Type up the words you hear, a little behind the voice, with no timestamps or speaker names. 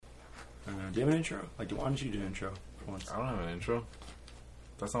Do you have an intro? Like, why don't you do an intro for once? I don't have an intro.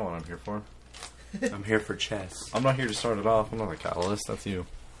 That's not what I'm here for. I'm here for chess. I'm not here to start it off. I'm not the catalyst. That's you.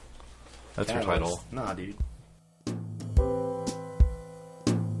 That's your title. Nah, dude.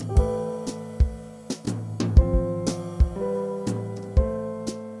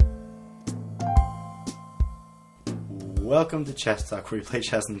 Welcome to Chess Talk, where we play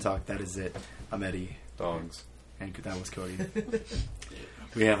chess and talk. That is it. I'm Eddie. Dogs. And that was Cody.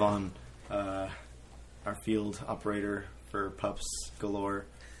 We have on our field operator for Pups Galore.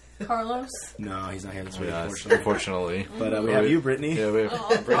 Carlos? No, he's not here this week, Yes, unfortunately. unfortunately. But we have you, Brittany. Yeah, we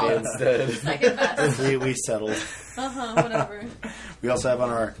have Brittany instead. Second best. we settled. Whatever. We also have on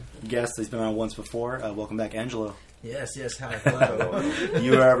our guest that's been on once before. Welcome back, Angelo. Yes, hi, hello.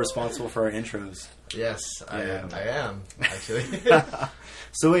 You are responsible for our intros. Yes, Yeah. I am, actually.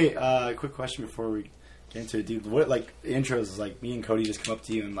 So wait, quick question before we get into it, dude. What, like, intros is like me and Cody just come up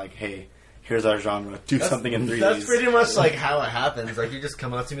to you and like, hey, here's our genre. Do something in 3 days. That's pretty much like how it happens. Like, you just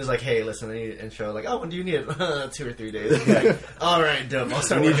come up to me and like, hey, listen, I need an intro. Like, oh, when do you need it? 2 or 3 days. Like, all right, dope. I'll I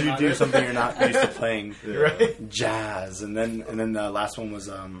start need working you to on do it. something you're not used to playing. Right? Jazz, and then the last one was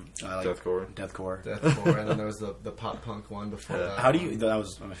like Deathcore. Deathcore. Deathcore, and then there was the pop punk one before that. How do you? That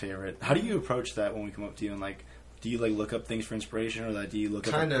was my favorite. How do you approach that when we come up to you and like? Do you like look up things for inspiration, or do you look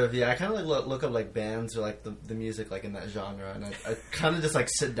up? Kind of, yeah. I kind of like look up like bands or like the music like in that genre, and I kind of just like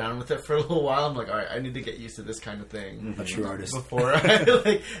sit down with it for a little while. I'm like, all right, I need to get used to this kind of thing a true artist before I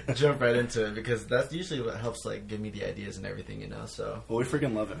like jump right into it, because that's usually what helps like give me the ideas and everything, you know. So Well, we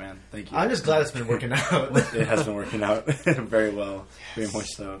freaking love it, man. Thank you. I'm just glad it's been working out. It has been working out very well, very much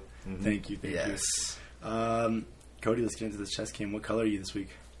so. Mm-hmm. Thank you. Yes. Cody, let's get into this chess game. What color are you this week?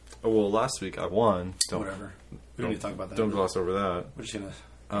 Oh, well, last week I won. Whatever. We don't need to talk about that. Don't gloss over that. We're just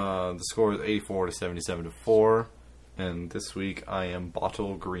gonna. The score is 84 to 77 to 4. And this week I am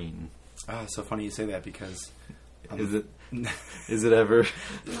bottle green. Ah, it's so funny you say that because. Is it? Is it ever?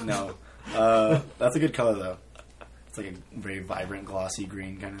 No. That's a good color though. It's like a very vibrant, glossy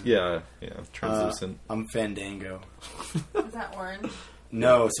green kind of. Yeah, translucent. I'm Fandango. Is that orange?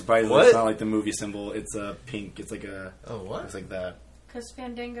 No, surprisingly, What? it's not like the movie symbol. It's pink. It's like a. Oh, what? It's like that. Because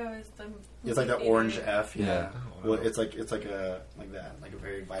Fandango is the... It's like the orange F. Yeah. Yeah. Oh, wow. Well, it's like a like that, like a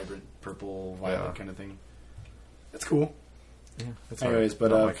very vibrant purple, violet Yeah. kind of thing. It's cool. Yeah, that's Anyways, not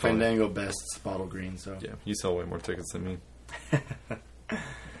my color. Fandango best bottle green. So Yeah, you sell way more tickets than me.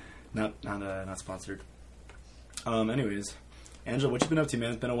 not sponsored. Anyways, Angela, what you been up to, man?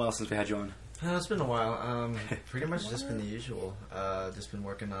 It's been a while since we had you on. It's been a while. Pretty much just been the usual. Just been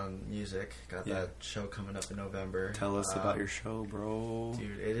working on music. Got Yeah. that show coming up in November. Tell us about your show, bro.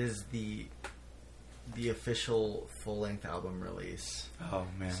 Dude, it is the official full-length album release. Oh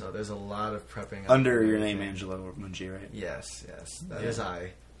man. So there's a lot of prepping. up Under and your name, everything. Angelo Mungi, right? Yes, that Yeah. is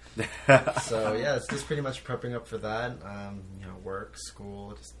I. So yeah, it's just pretty much prepping up for that. Work,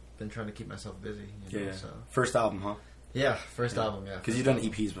 school. Just been trying to keep myself busy. You know, Yeah. So First album, huh? yeah, first album. Yeah, Because first you've done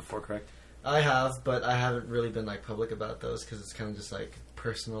album. EPs before, correct? I have, but I haven't really been like public about those because it's kind of just like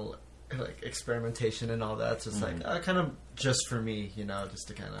personal, like experimentation and all that. So it's like kind of just for me, you know, just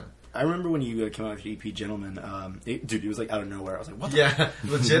to kind of. I remember when you came out with your EP, Gentleman. Dude, it was like out of nowhere. I was like, what the Yeah,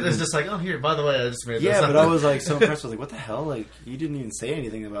 legit. It's just like, oh, here, by the way, I just made this. Yeah, but I was like so impressed. I was like, what the hell? Like, you didn't even say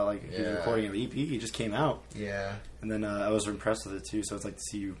anything about like you Yeah. recording an EP. You just came out. Yeah. And then I was impressed with it too. So it's like to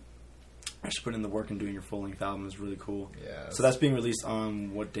see you actually put in the work and doing your full length album is really cool. Yeah. So that's being released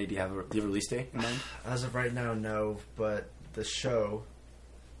on what day? Do you have a release date in mind? As of right now, no. But the show,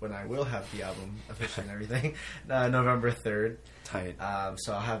 when I will have the album officially and everything, November 3rd. Tight.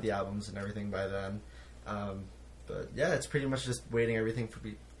 So I'll have the albums and everything by then. But yeah, it's pretty much just waiting everything for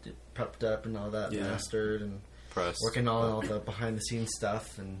be prepped up and all that, Yeah. mastered, and Press. working on all the behind the scenes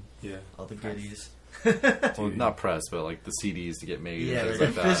stuff and Yeah. all the goodies. Well, not press, but like the CDs to get made Yeah, and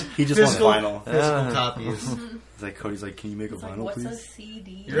things like that. He just wants vinyl. Physical copies. It's like Cody's like, can you make a It's like, vinyl, what's a please?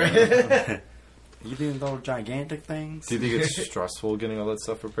 CD? Right? You think those gigantic things? Do you think it's stressful getting all that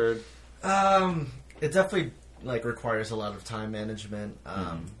stuff prepared? It definitely like requires a lot of time management.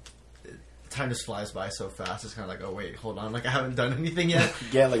 Time just flies by so fast. It's kind of like, oh wait, hold on, like I haven't done anything yet.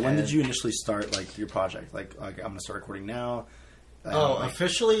 Yeah, like when did And- you initially start like your project? Like I'm gonna start recording now.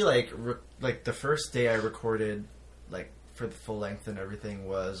 Officially, like the first day I recorded, like for the full length and everything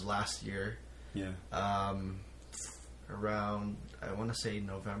was last year. Yeah. Around I want to say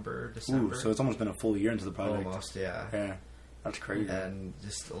November, December. Ooh, so it's almost been a full year into the project. almost, yeah. Yeah. That's crazy. And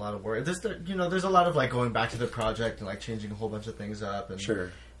just a lot of work. There's a lot of like going back to the project and like changing a whole bunch of things up and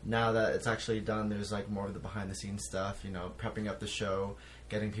Sure. now that it's actually done, there's like more of the behind the scenes stuff. You know, prepping up the show,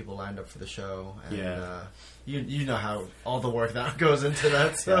 getting people lined up for the show, and Yeah. you know how all the work that goes into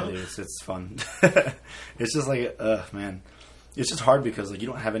that. So Yeah, dude, it's fun. It's just like, man, it's just hard because like you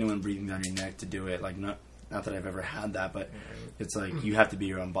don't have anyone breathing down your neck to do it. Like not that I've ever had that, but it's like you have to be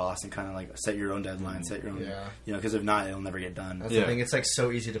your own boss and kind of like set your own deadline, set your own, Yeah. you know, because if not, it'll never get done. that's Yeah. the thing. It's like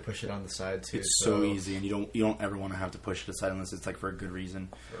so easy to push it on the side too. It's so easy, and you don't ever want to have to push it aside unless it's like for a good reason.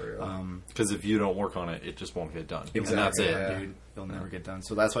 For real. Because if you don't work on it, it just won't get done. Exactly, And that's it. yeah. dude. It'll never get done.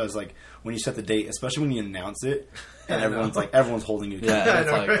 So that's why I was like, when you set the date, especially when you announce it, and I everyone's know. like, everyone's holding you. Yeah, accountable. and it's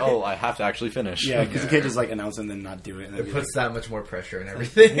I know, like, right? oh, I have to actually finish. Yeah, because you Yeah. can't just like announce it and then not do it. And then It be puts like, that much more pressure and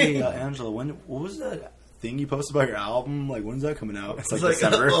everything. hey, Angela, what was that thing you posted about your album? Like, when's that coming out? It's like, It's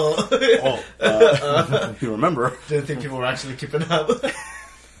December. oh. You remember? Didn't think people were actually keeping up.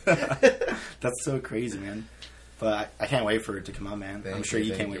 That's so crazy, man. But I can't wait for it to come out, man. I'm sure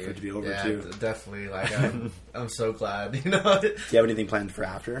you can't wait for it to be over yeah, too. Definitely. Like I'm so glad. You know. Do you have anything planned for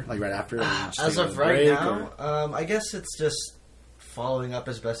after? Like right after? Or you just As take of a right break, now, or- I guess it's just following up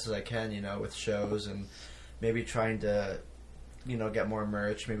as best as I can. You know, with shows and maybe trying to, you know, get more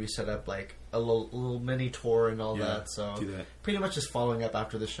merch. Maybe set up like a little mini tour and all Yeah, that. So do that. pretty much just following up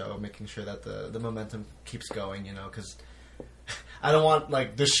after the show, making sure that the momentum keeps going. You know, because I don't want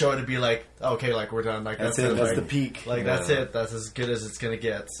like this show to be like, okay, like we're done. Like That's it. That's like, the peak. Like Yeah. that's it. That's as good as it's gonna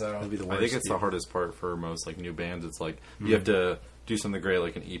get. So That'd be the I worst. think it's the dude. hardest part for most like new bands. It's like you have to do something great,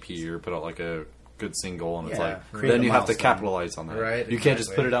 like an EP, or put out like a good single, and it's Yeah, like create then a you have to milestone. capitalize on that. Right, You can't just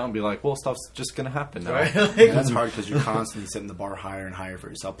exactly. put it out and be like, well, stuff's just gonna happen now. right? And that's hard because you're constantly setting the bar higher and higher for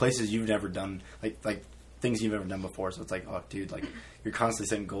yourself. Places you've never done, like things you've never done before. So it's like, oh, dude, like you're constantly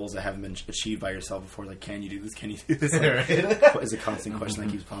setting goals that haven't been achieved by yourself before. Like, can you do this? Can you do this? Like, Right. is a constant question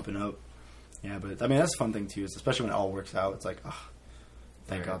that keeps popping up. Yeah, but I mean that's a fun thing too, is especially when it all works out. It's like, oh,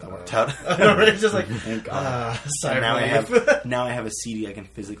 thank God that worked out. I know, right? It's just like, Thank God. sigh And of now I relief. have a CD I can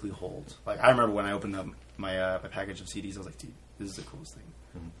physically hold. Like I remember when I opened up my my package of CDs, I was like, dude, this is the coolest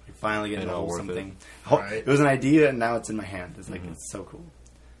thing. I finally get Made to it all hold worth something. Right. It was an idea, and now it's in my hand. It's like it's so cool.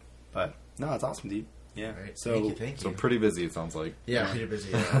 But no, it's awesome, dude. Yeah. Right. So, thank So you. pretty busy, it sounds like. Yeah, pretty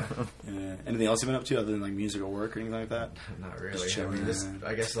busy. Yeah. anything else you've been up to other than like music or work or anything like that? Not really. Just I chilling, mean, just man.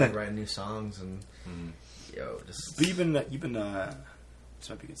 I guess like writing new songs and Mm. just But you've been this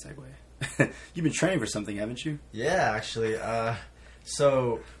might be a good segue. You've been training for something, haven't you? yeah, actually.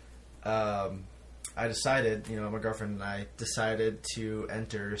 So I decided, you know, my girlfriend and I decided to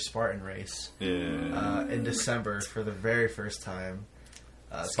enter Spartan Race Yeah. in December for the very first time.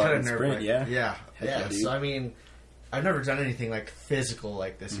 It's Spartan kind of Sprint, yeah? yeah, Heck yeah. yeah, dude. So I mean, I've never done anything like physical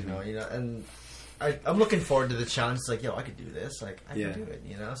like this, Mm-hmm. you know, and I'm looking forward to the challenge. It's like, yo, I could do this. Like, I Yeah. can do it,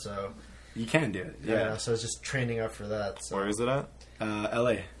 you know. So You can do it. yeah. Yeah. So it's just training up for that. So Where is it at?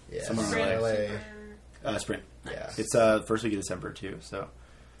 LA. yeah, Somewhere in Sprint, LA. super- Sprint. Yeah, It's first week of December too. So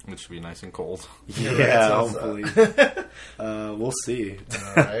It should be nice and cold. yeah, so- hopefully. We'll see.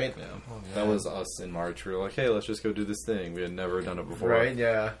 All right. Yeah. Oh, That man. was us in March. We were like, hey, let's just go do this thing. We had never done it before. right.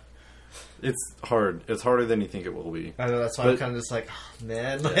 Yeah, It's hard. It's harder than you think it will be. I know. That's why I'm But- kind of just like, oh,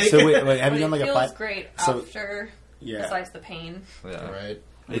 man. Like, So wait, have But you it done like a feels 5? great so- after, Yeah. besides the pain. Yeah. right.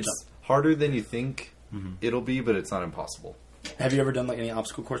 It's harder than you think Mhm. it'll be, but it's not impossible. Have you ever done like any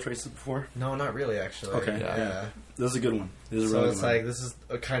obstacle course races before? No, not really. Actually. Okay. Yeah. Yeah. This is a good one. This is a So really it's good one. like this is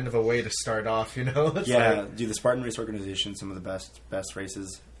a kind of a way to start off, you know? It's Yeah, like- dude, the Spartan Race Organization, some of the best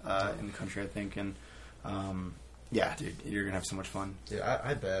races in the country, I think, and yeah, dude, you're gonna have so much fun. yeah,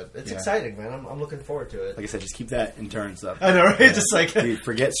 I bet it's Yeah. exciting, man. I'm looking forward to it. Like I said, just keep that endurance up. I know, right? Yeah. Just like Dude,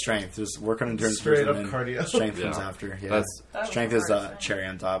 forget strength. Just work on endurance Straight first, up and then cardio. Strength Yeah. comes after. Yeah, That's- That was strength the is hardest thing. cherry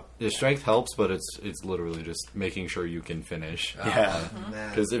on top. Yeah, strength helps, but it's literally just making sure you can finish. Yeah. man.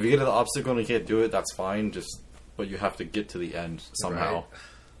 Because if you get to the obstacle and you can't do it, that's fine. But you have to get to the end somehow. Right.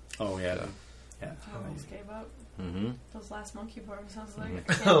 Oh yeah, yeah. I almost gave up. Mm-hmm. Those last monkey bars, I was like,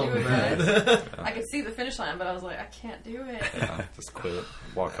 Mm-hmm. I can't Oh do it, man. guys. I could see the finish line, but I was like, I can't do it. Yeah, just quit.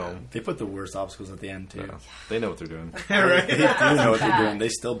 Walk home. They put the worst obstacles at the end too. Yeah. They know what they're doing. Right. They do know what they're doing. They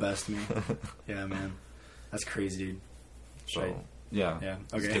still best me. Yeah, man, that's crazy, dude. So, Right. yeah. Yeah.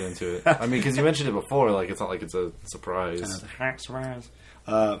 Just Okay. get into it. I mean, because you mentioned it before, like, it's not like it's a surprise. Kind of hack surprise.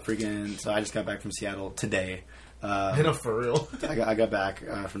 Freaking. So I just got back from Seattle today. I know, for real. I got back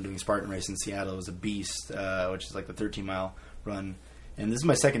from doing Spartan Race in Seattle. It was a beast, which is like the 13-mile run. And this is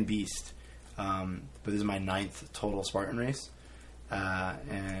my second beast, but this is my 9th total Spartan race.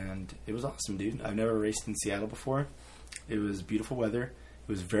 And it was awesome, dude. I've never raced in Seattle before. It was beautiful weather.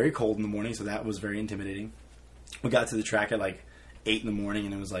 It was very cold in the morning, so that was very intimidating. We got to the track at like 8 in the morning,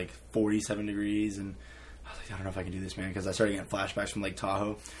 and it was like 47 degrees. And I was like, I don't know if I can do this, man, because I started getting flashbacks from Lake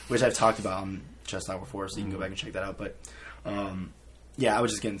Tahoe, which I've talked about on Just Hour 4, so you can go back and check that out. But yeah, I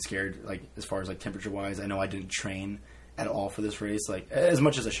was just getting scared, like as far as like temperature wise. I know I didn't train at all for this race, like as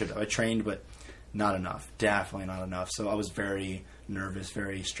much as I should have. I trained, but not enough. Definitely not enough. So I was very nervous,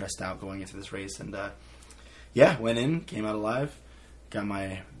 very stressed out going into this race, and yeah, went in, came out alive, got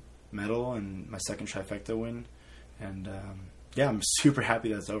my medal and my second trifecta win, and yeah, I'm super happy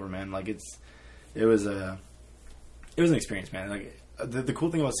that it's over, man. Like it was an experience, man. Like the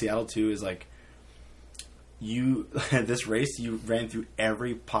cool thing about Seattle too is like this race you ran through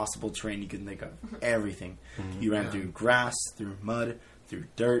every possible terrain you could think of, everything. You ran through grass, through mud, through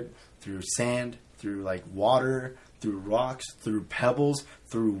dirt, through sand, through like water, through rocks, through pebbles,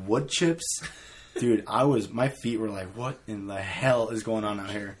 through wood chips. Dude, my feet were like, what in the hell is going on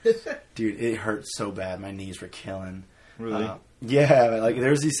out here? Dude, it hurt so bad. My knees were killing. Really? Yeah, like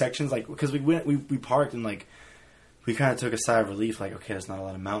there's these sections, like, because we parked and like, we kind of took a sigh of relief, like, okay, there's not a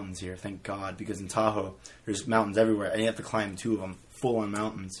lot of mountains here, thank God, because in Tahoe, there's mountains everywhere, and you have to climb 2 of them, full-on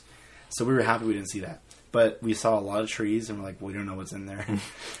mountains. So we were happy we didn't see that. But we saw a lot of trees, and we're like, we don't know what's in there.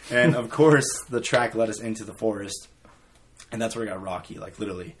 And, of course, the track led us into the forest, and that's where it got rocky, like,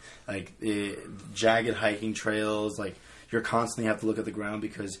 literally. Like, jagged hiking trails, like, you're constantly have to look at the ground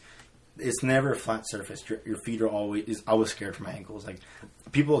because it's never a flat surface. Your feet are always... I was scared for my ankles. Like,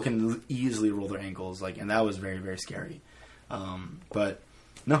 people can easily roll their ankles, like, and that was very, very scary. But,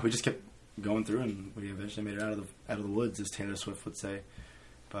 no, we just kept going through, and we eventually made it out of the woods, as Taylor Swift would say.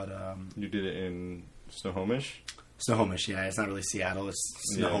 But, you did it in Snohomish? Snohomish, yeah. It's not really Seattle. It's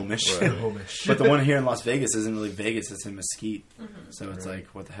Snohomish. Yeah, right. Snohomish. But the one here in Las Vegas isn't really Vegas. It's in Mesquite. So it's like,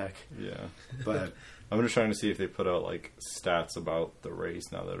 what the heck? Yeah. But I'm just trying to see if they put out, like, stats about the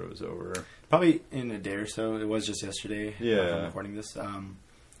race now that it was over. probably in a day or so. It was just yesterday. Yeah. I'm recording this.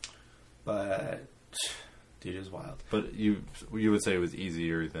 But, dude, it was wild. But you would say it was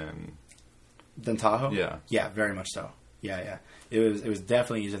easier than... Than Tahoe? Yeah. Yeah, very much so. Yeah. It was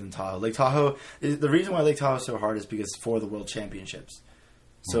definitely easier than Tahoe. Lake Tahoe, the reason why Lake Tahoe is so hard is because it's for the World Championships.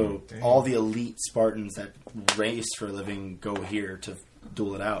 So all the elite Spartans that race for a living go here to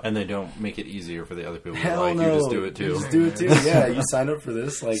duel it out. And they don't make it easier for the other people. Hell like, no. You just do it too. You just do it too. Yeah, you signed up for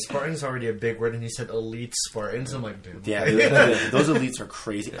this. Like, Spartan's already a big word, and you said elite Spartans. I'm like, dude. yeah, those elites are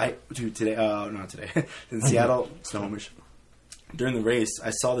crazy. Today, not today, in Seattle, Snohomish, during the race,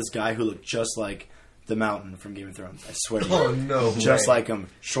 I saw this guy who looked just like the Mountain from Game of Thrones. I swear to you. Oh, no Just way. like him.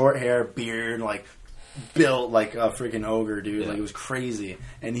 Short hair, beard, like, built like a freaking ogre, dude. Yeah. Like, it was crazy.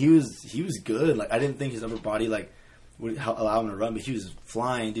 And he was good. Like, I didn't think his upper body, like, would allow him to run, but he was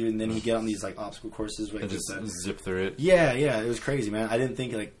flying, dude. And then he'd get on these, like, obstacle courses. Like, And just zip through it. yeah, it was crazy, man. I didn't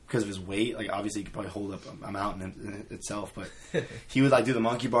think, like, because of his weight, like, obviously he could probably hold up a mountain in itself, but he would, like, do the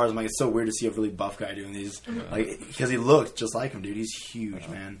monkey bars. I'm like, it's so weird to see a really buff guy doing these, like, because he looked just like him, dude. He's huge,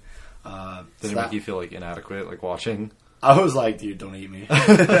 man. Did it make you feel, like, inadequate, like, watching? I was like, dude, don't eat me.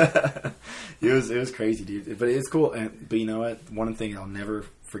 It was crazy, dude. But it's cool. But you know what? One thing I'll never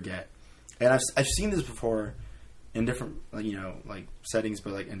forget, and I've seen this before in different, like, you know, like, settings,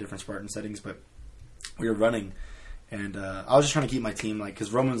 but, like, in different Spartan settings, but we were running, and I was just trying to keep my team, like,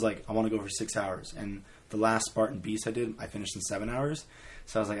 because Roman's like, I want to go for 6 hours, and the last Spartan Beast I did, I finished in 7 hours,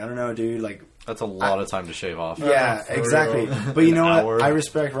 so I was like, I don't know, dude, like... That's a lot of time to shave off. Yeah, For exactly. real. But you know An hour. what? I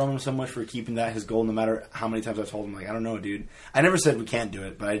respect Roman so much for keeping that his goal, no matter how many times I've told him, like, I don't know, dude. I never said we can't do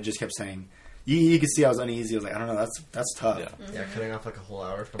it, but I just kept saying... You could see I was uneasy. I was like, I don't know, that's tough. Yeah. Yeah, cutting off like a whole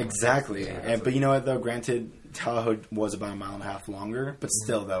hour from Exactly. Yeah, But you know what, though? Granted, Tahoe was about 1.5 miles longer, but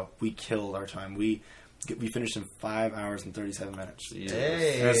still, though, we killed our time. We finished in 5 hours and 37 minutes.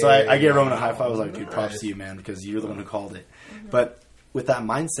 Hey. And so I gave Roman a high five. I was like, dude, props to you, man, because you're the one who called it. But with that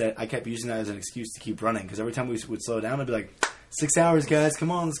mindset, I kept using that as an excuse to keep running, because every time we would slow down, I'd be like, 6 hours, guys, come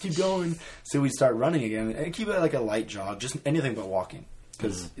on, let's keep going. So we'd start running again, and keep it like a light jog, just anything but walking,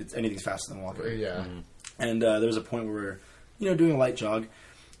 because anything's faster than walking. Yeah. And there was a point where we're, doing a light jog,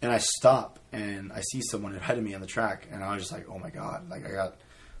 and I stop, and I see someone ahead of me on the track, and I was just like, oh my God, like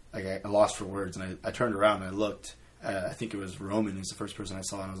I lost for words, and I turned around and I looked. I think it was Roman, who's the first person I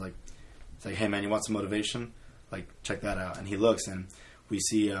saw, and I was like, it's like, hey man, you want some motivation? Like, check that out. And he looks, and we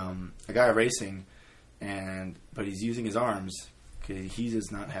see a guy racing, but he's using his arms because he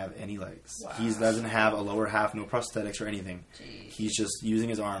does not have any legs. Wow. He doesn't have a lower half, no prosthetics or anything. Jeez. He's just using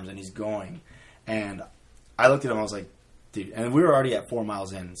his arms, and he's going. And I looked at him, I was like, dude, and we were already at 4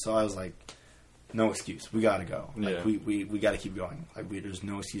 miles in, so I was like, no excuse. We got to go. Like, Yeah. we got to keep going. Like, there's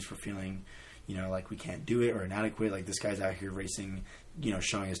no excuse for feeling, like we can't do it or inadequate. Like, this guy's out here racing,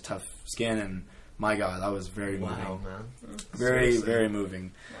 showing his tough skin, and my God, that was very Wow, moving. man. Very, Seriously. very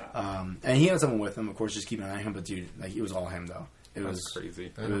moving. Wow. And he had someone with him, of course, just keeping an eye on him. But dude, like it was all him though. It That's was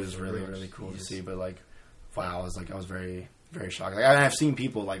crazy. It was really, really cool to Jeez. see. But like, wow, I was very, very shocked. Like I've seen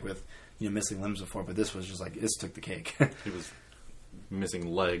people like with missing limbs before, but this was just like this took the cake. He was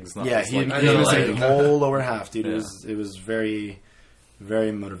missing legs. Not Yeah, just, he like, I was know, missing like- the whole lower half, dude. Yeah. It was very,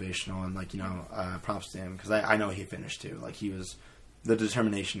 very motivational, and like props to him because I know he finished too. Like he was the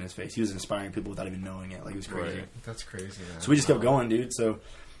determination in his face. He was inspiring people without even knowing it. Like it was crazy. Right. That's crazy, man. So we just kept going, dude. So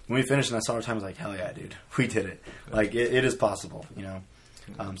when we finished and I saw our time, I was like, hell yeah, dude, we did it. Like it is possible, you know.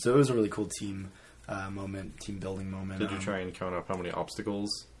 So it was a really cool team moment, team building moment. Did you try and count up how many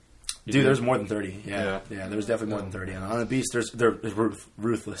obstacles? you Dude, did? there's more than 30. Yeah, there was definitely more than 30. And on the Beast, they're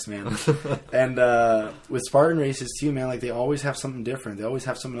ruthless, man. And with Spartan races too, man, like they always have something different. They always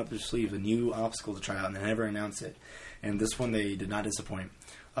have something up their sleeve, a new obstacle to try out, and they never announce it. And this one, they did not disappoint.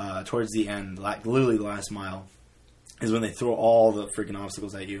 Towards the end, like literally the last mile, is when they throw all the freaking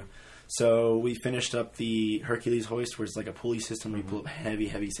obstacles at you. So we finished up the Hercules hoist, where it's like a pulley system where you pull up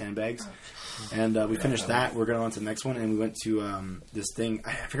heavy sandbags. And we finished that. We're going on to the next one, and we went to this thing.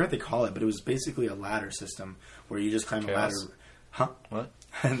 I forget what they call it, but it was basically a ladder system where you just climb a ladder. Chaos? Huh? What?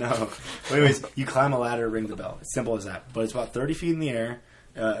 No. But anyways, you climb a ladder, ring the bell. It's simple as that. But it's about 30 feet in the air.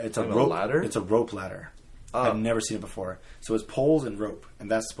 It's a And a rope ladder? It's a rope ladder. Oh. I've never seen it before. So it's poles and rope, and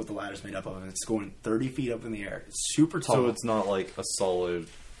that's what the ladder's made up of. And it's going 30 feet up in the air. It's super tall. So it's not like a solid.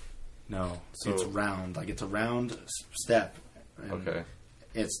 No, So- it's round. Like it's a round step. And Okay.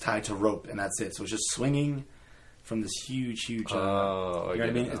 It's tied to rope, and that's it. So it's just swinging from this huge. Oh, you know what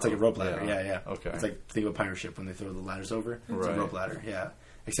I mean? It's like a rope ladder. Yeah. Okay. It's like think of a pirate ship when they throw the ladders over. It's a Right. rope ladder. Yeah.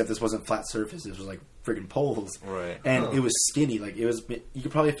 Except this wasn't flat surface. This was like friggin' poles. Right. And Huh. it was skinny. Like it was. You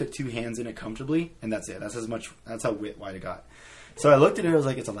could probably fit two hands in it comfortably, and that's it. That's as much. That's how wide it got. So I looked at it. I was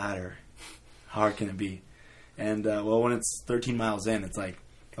like, it's a ladder. How hard can it be? And well, when it's 13 miles in, it's like,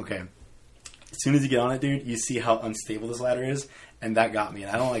 okay. As soon as you get on it, dude, you see how unstable this ladder is, and that got me.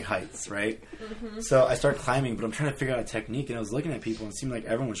 And I don't like heights, right? So I start climbing, but I'm trying to figure out a technique, and I was looking at people, and it seemed like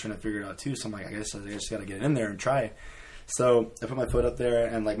everyone was trying to figure it out too. So I'm like, I guess I just got to get in there and try. So I put my foot up there,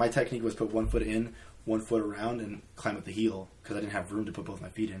 and like my technique was put one foot in, one foot around, and climb up the heel because I didn't have room to put both my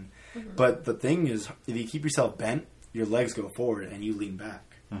feet in. But the thing is, if you keep yourself bent, your legs go forward and you lean back.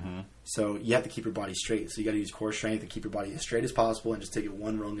 So you have to keep your body straight. So you got to use core strength to keep your body as straight as possible and just take it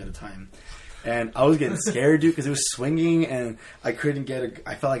one rung at a time. And I was getting scared, dude, because it was swinging, and I couldn't get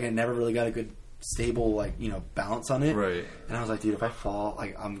I felt like I never really got a good, stable, like, balance on it. Right. And I was like, dude, if I fall,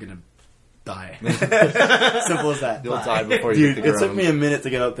 like, I'm gonna die. Simple as that. You'll die before you Dude, hit the it took ground. me a minute to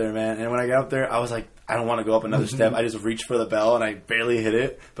get up there, man. And when I got up there, I was like, I don't want to go up another step. I just reached for the bell, and I barely hit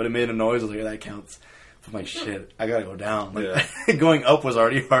it, but it made a noise. I was like, that counts. I'm like, shit, I gotta go down. Like, going up was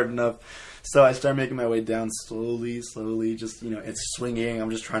already hard enough. So I started making my way down slowly, just, it's swinging.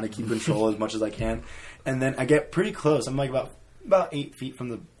 I'm just trying to keep control as much as I can. And then I get pretty close. I'm like about 8 feet from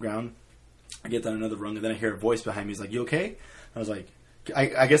the ground. I get down another rung, and then I hear a voice behind me. He's like, you okay? I was like,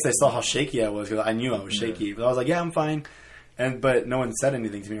 I guess they saw how shaky I was because I knew I was shaky. But I was like, yeah, I'm fine. But no one said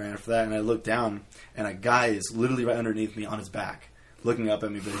anything to me right after that. And I looked down, and a guy is literally right underneath me on his back, looking up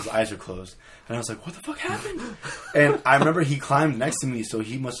at me, but his eyes are closed. And I was like, what the fuck happened? And I remember he climbed next to me, so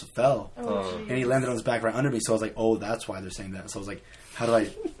he must have fell. Oh, And he landed on his back right under me. So I was like, oh, that's why they're saying that. So I was like, how do I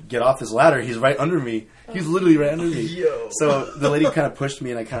get off this ladder? He's right under me. He's literally right under me. Yo. So the lady kind of pushed me,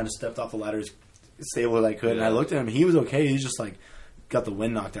 and I kind of just stepped off the ladder as stable as I could. And I looked at him. He was okay. He's just like got the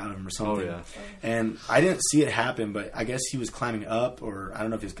wind knocked out of him or something. Oh, yeah. And I didn't see it happen, but I guess he was climbing up, or I don't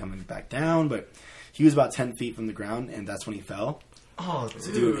know if he was coming back down, but he was about 10 feet from the ground, and that's when he fell. Oh,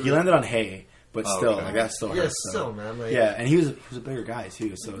 Dude, he landed on hay, but Oh, still, okay. like that still Yeah, hurts. so. still, man. Like, Yeah, and he was a bigger guy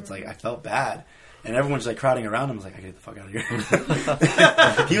too, so it's like I felt bad, and everyone's like crowding around him. I was like, I gotta get the fuck out of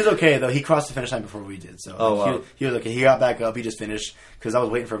here. He was okay though. He crossed the finish line before we did, so Oh, like, wow. he was okay. He got back up. He just finished because I was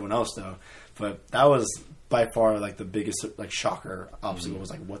waiting for everyone else though. But that was by far like the biggest like shocker obstacle. Was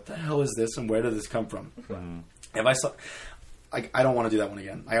like, what the hell is this, and where did this come from? If I saw. I don't want to do that one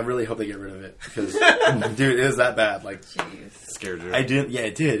again. I really hope they get rid of it because, dude, it is that bad. Like, jeez. Scared you. I did. Yeah,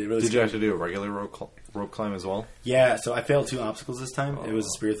 it did. It really. Did you scared have to do a regular rope climb as well? Yeah, so I failed 2 obstacles this time. It was a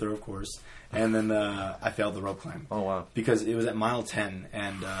Oh. spear throw, of course, and then I failed the rope climb Oh, wow. because it was at mile 10,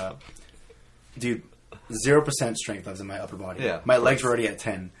 and dude, 0% strength left in my upper body. Yeah, my of legs course. were already at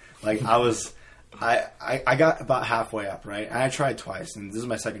 10. Like I was, I got about halfway up, right? And I tried twice, and this is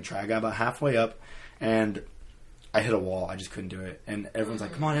my second try. I got about halfway up, and I hit a wall. I just couldn't do it, and everyone's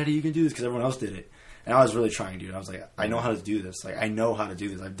like, "Come on, Eddie, you can do this," because everyone else did it. And I was really trying, dude. I was like, I know how to do this. Like, I know how to do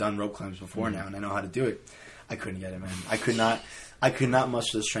this. I've done rope climbs before now, and I know how to do it. I couldn't get it, man. I could not. I could not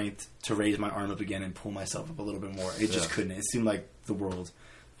muster the strength to raise my arm up again and pull myself up a little bit more. It just couldn't. It seemed like the world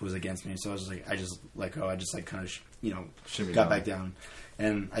was against me. So I was just like, I just let go. I just like kind of, Shimmy got down. back down.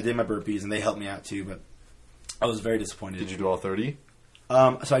 And I did my burpees, and they helped me out too. But I was very disappointed. Did you do all 30?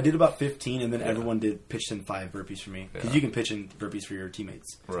 So I did about 15, and then Yeah. everyone pitched in 5 burpees for me because Yeah. you can pitch in burpees for your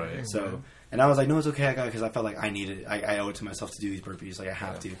teammates. Right. So, and I was like, no, it's okay, I got it, because I felt like I needed it. I owe it to myself to do these burpees. Like, I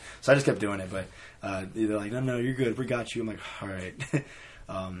have to. So I just kept doing it. But they're like, no, you're good. We got you. I'm like, all right.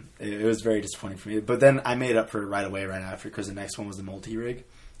 It was very disappointing for me. But then I made up for it right away, right after, because the next one was the multi-rig,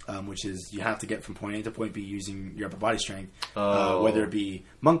 which is you have to get from point A to point B using your upper body strength, whether it be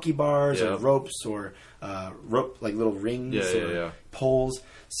monkey bars or ropes or rope, like little rings or poles.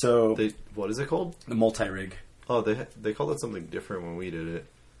 So what is it called? the multi-rig. Oh, they called it something different when we did it.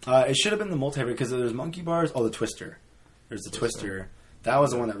 It should have been the multi-rig because there's monkey bars. Oh, the twister. There's the twister. That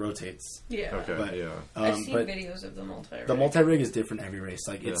was the one that rotates. Yeah. Okay, But, yeah. I've seen but videos of the multi-rig. the multi-rig is different every race.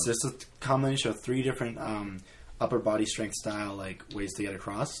 Like, it's just a combination of 3 different upper body strength style like ways to get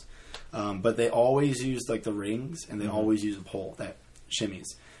across. But they always use like the rings, and they always use a pole that shimmies.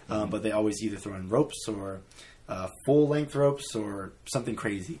 But they always either throw in ropes or full length ropes or something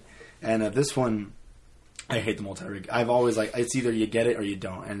crazy. And this one, I hate the multi-rig. I've always like, it's either you get it or you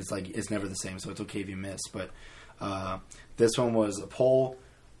don't, and it's like it's never the same. So it's okay if you miss. But this one was a pole,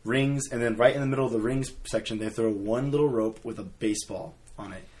 rings, and then right in the middle of the rings section, they throw one little rope with a baseball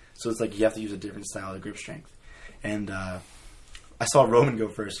on it. So it's like you have to use a different style of grip strength. And I saw Roman go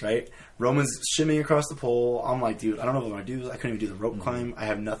first, right? Roman's shimmying across the pole. I'm like, dude, I don't know if I'm going to do this. I couldn't even do the rope climb. I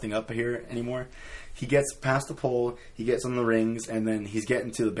have nothing up here anymore. He gets past the pole. He gets on the rings, and then he's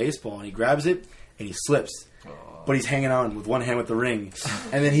getting to the baseball, and he grabs it, and he slips. But he's hanging on with one hand with the ring.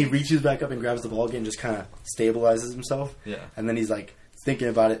 And then he reaches back up and grabs the ball again, just kind of stabilizes himself. Yeah. And then he's like thinking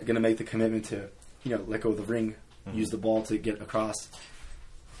about it, going to make the commitment to, let go of the ring, use the ball to get across.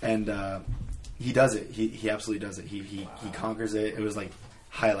 And he does it. He absolutely does it. He conquers it. It was like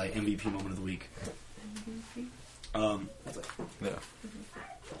highlight MVP moment of the week. That's like, Yeah.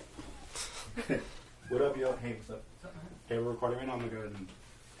 what up, yo? Hey, what's up? Hey, we're recording right now. I'm gonna go ahead and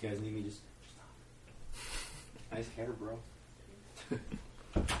if you guys need me, just stop. Nice hair, bro.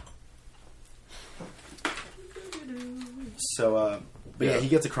 So, but yeah, he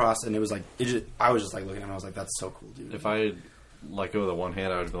gets across, and it was like I was just like looking at him. I was like, "That's so cool, dude." If I had let go of the one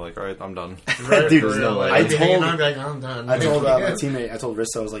hand, I would have been like, all right, I'm done. Dude, there's no way. I told I'm done. my teammate, I told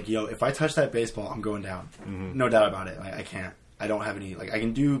Rissa, I was like, "Yo, if I touch that baseball, I'm going down. No doubt about it. Like, I can't. I don't have any. Like, I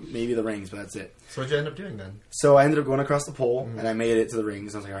can do maybe the rings, but that's it." So what'd you end up doing then? So I ended up going across the pole, and I made it to the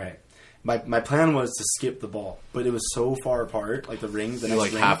rings. I was like, "All right." My plan was to skip the ball, but it was so far apart, like the rings. The You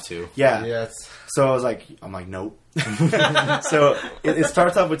next ring. have to. Yeah. Yes. So I was like, nope. So it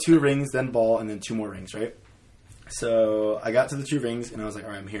starts off with 2 rings, then ball, and then 2 more rings, right? So I got to the 2 rings, and I was like, all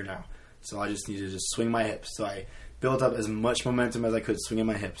right, I'm here now. So I just need to just swing my hips. So I built up as much momentum as I could swinging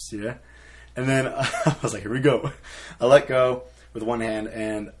my hips, yeah? And then I was like, here we go. I let go with one hand,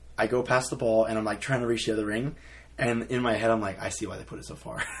 and I go past the ball, and I'm like trying to reach the other ring. And in my head, I'm like, I see why they put it so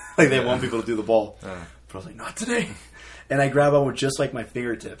far. Like, they want people to do the ball. But I was like, not today. And I grab on with just, like, my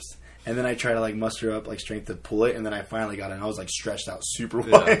fingertips. And then I try to, like, muster up, like, strength to pull it. And then I finally got it. And I was, like, stretched out super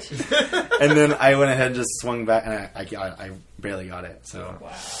wide. And then I went ahead and just swung back. And I barely got it. So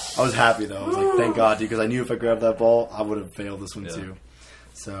I was happy, though. I was like, thank God, dude. Because I knew if I grabbed that ball, I would have failed this one, too.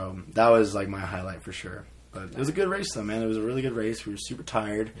 So that was, like, my highlight for sure. But it was a good race, though, man. It was a really good race. We were super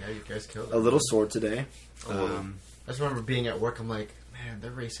tired. Yeah, you guys killed it. A little sore today. I just remember being at work. I'm like, man,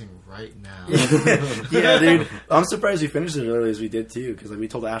 they're racing right now. Yeah, dude. I'm surprised we finished as early as we did, too. Because, like, we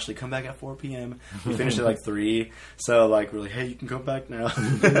told Ashley, come back at 4 p.m. We finished at, like, 3. So, like, we're like, hey, you can come back now.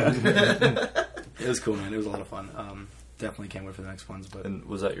 It was cool, man. It was a lot of fun. Definitely can't wait for the next ones. But And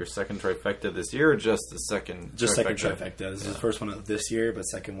was that your second trifecta this year, or just the second? just second trifecta. This is the first one of this year, but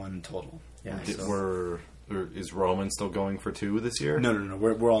second one total. Yeah. So. Is Roman still going for 2 this year? No.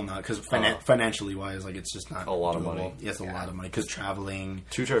 We're all not because financially wise, like it's just not A lot of doable. money. Yeah, it's a lot of money because traveling.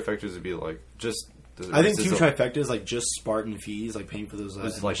 2 trifectas would be like just. I think 2 trifectas, like just Spartan fees, like paying for those. It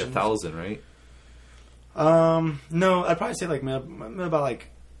was like admissions. 1,000, right? No, I'd probably say like about like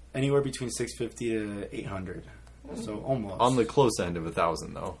anywhere between 650 to 800. So almost On the close end of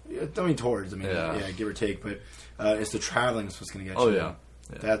 1,000, though. I mean, towards. I mean, Yeah. yeah, give or take. But it's the traveling that's what's going to get Oh you. yeah.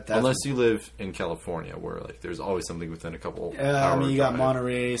 That's Unless you live in California, where like there's always something within a couple. I mean, you got drive.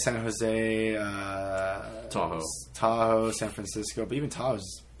 Monterey, San Jose, Tahoe. Tahoe, San Francisco. But even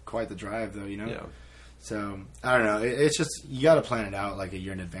Tahoe's quite the drive, though. You know. Yeah. So I don't know. It's just you got to plan it out like a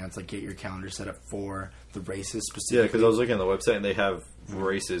year in advance. Like get your calendar set up for the races specifically. Yeah, because I was looking on the website and they have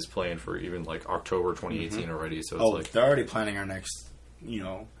races planned for even like October 2018 already. So it's like they're already planning our next,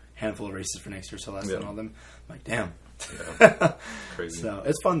 handful of races for next year. So less than all of them. I'm like, damn. Yeah. Crazy. So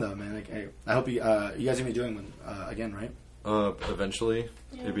it's fun though, man. Like, I hope you guys are gonna be doing one again, right? Eventually,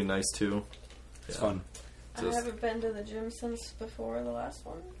 Yeah. it'd be nice too. It's fun. I haven't been to the gym since before the last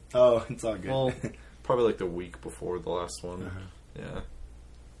one. Oh, it's all good. Well, probably like the week before the last one. Uh-huh. Yeah.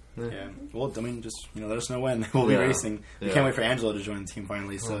 Yeah. Well, I mean, just let us know when we'll be Yeah. racing. We Yeah. can't wait for Angela to join the team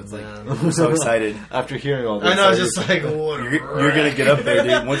finally. So it's man. like we're so excited. After hearing all this, I know, just like what? You're gonna get up there,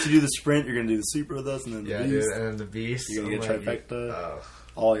 dude. Once you do the sprint, you're gonna do the super with us, and then the Yeah, beast. dude, and then the beast. You're gonna get my trifecta. God.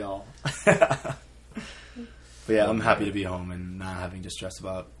 All y'all. But yeah, I'm happy to be home and not having to stress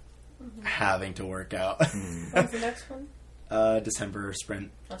about having to work out. When's the next one? December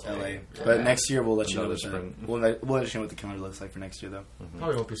sprint, That's LA. right. But Yeah. next year we'll let you know. Another What sprint. we'll let you know what the calendar looks like for next year, though.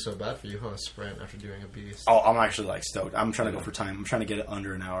 Probably won't be so bad for you, huh? Sprint after doing a beast. Oh, I'm actually like stoked. I'm trying to go for time. I'm trying to get it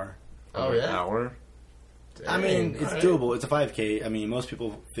under an hour. Oh, an yeah? hour. I mean, it's Alright. doable. It's a 5K. I mean, most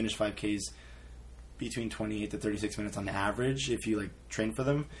people finish 5Ks between 28 to 36 minutes on average if you like train for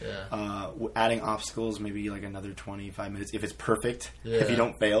them. Yeah. Adding obstacles, maybe like another 25 minutes if it's perfect. Yeah. If you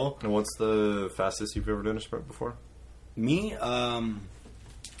don't fail. And what's the fastest you've ever done a sprint before? Me, I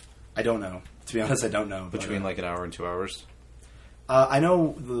don't know. To be honest, I don't know. But, Between like an hour and 2 hours. I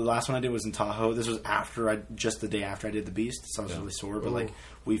know the last one I did was in Tahoe. This was just the day after I did the Beast, so I was Yeah. really sore. But Ooh. like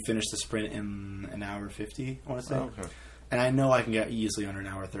we finished the sprint in an hour 50, I want to say. Oh, okay. And I know I can get easily under an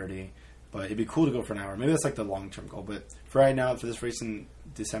hour 30, but it'd be cool to go for an hour. Maybe that's like the long term goal. But for right now, for this race in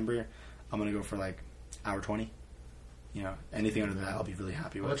December, I'm gonna go for like hour 20. Anything under that, I'll be really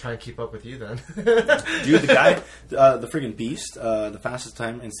happy I'm gonna with. try and keep up with you then. Dude, the guy, the friggin' Beast, the fastest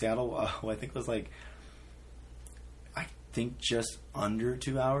time in Seattle, I think was like, just under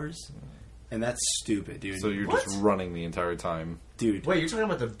 2 hours, and that's stupid, dude. So you're What? just running the entire time. Dude, Wait, you're talking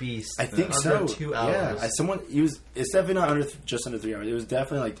about the beast? I think under so. 2 hours. Yeah, it's definitely not just under 3 hours. It was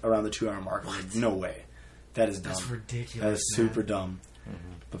definitely like around the 2 hour mark. I was like, no way, that is dumb. That's ridiculous. That is super man. dumb.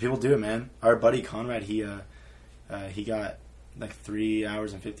 But people do it, man. Our buddy Conrad, he got like 3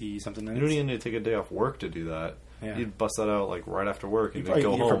 hours and 50 something You minutes. don't even need to take a day off work to do that. Yeah. You'd bust that out like right after work You and then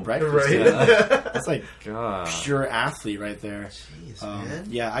probably go eat for home. breakfast. Right. Yeah. That's like God. pure athlete right there. Jeez, man.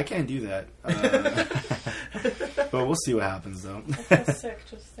 Yeah, I can't do that. But we'll see what happens, though. I feel sick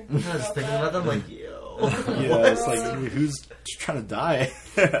just thinking I was about thinking that. about them like, yo. Yeah, it's like who's trying to die?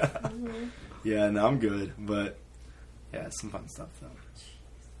 Yeah, no, I'm good, but yeah, some fun stuff though.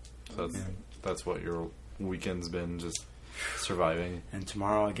 So that's what your weekend's been, just surviving. And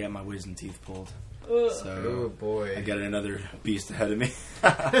tomorrow I get my wisdom teeth pulled, Ugh. Oh so boy. I got another beast ahead of me.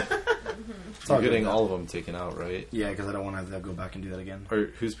 It's You're all good, getting though. all of them taken out, right? Yeah, because I don't want to have to go back and do that again. Or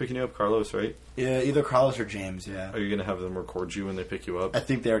who's picking you up? Carlos, right? Yeah, either Carlos or James. Yeah, Are you gonna have them record you when they pick you up? I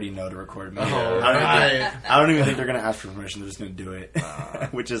think they already know to record me. Oh, I don't even think they're going to ask for permission. They're just going to do it,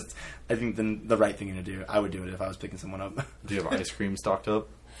 which is, I think, the right thing to do. I would do it if I was picking someone up. Do you have ice cream stocked up?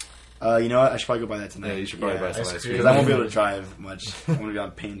 You know what? I should probably go buy that tonight. Yeah, you should probably buy some ice ice cream. cream. Because I won't be able to drive much. I'm going to be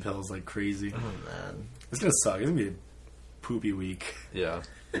on pain pills like crazy. Oh man. It's going to suck. It's going to be a poopy week. Yeah,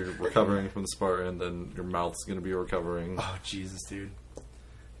 you're recovering from the Spartan, then your mouth's gonna be recovering. Oh, Jesus, dude.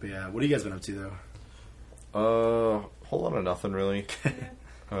 But yeah, what have you guys been up to, though? Whole lot of nothing really.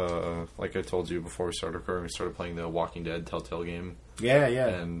 Like I told you before we started recording, we started playing the Walking Dead Telltale game, Yeah, yeah.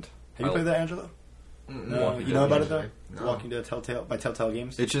 and Have you played that, Angelo? No, Walking you Dead know about games, it, though? right? No. Walking Dead Telltale, by Telltale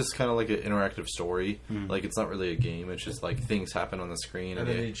Games? it's just kind of like an interactive story. Hmm. Like it's not really a game; it's just like things happen on the screen, And and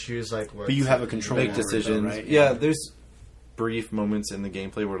then you you choose like what. But you have a control make over it, though, decisions. right? Yeah, there's brief moments in the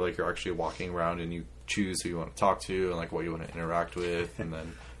gameplay where like you're actually walking around and you choose who you want to talk to and like what you want to interact with, and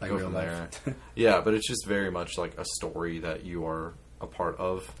then Like go real from life. there. Yeah, but it's just very much like a story that you are a part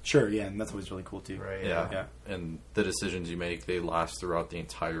of. Sure, yeah, and that's always really cool, too. Right. Yeah. Yeah. And the decisions you make, they last throughout the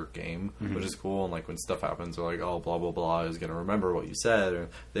entire game, which is cool. And like when stuff happens, they're like, oh, blah, blah, blah is going to remember what you said, or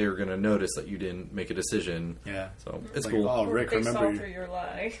they're going to notice that you didn't make a decision. Yeah. So it's Like, cool. oh, Or Rick, they saw remember through your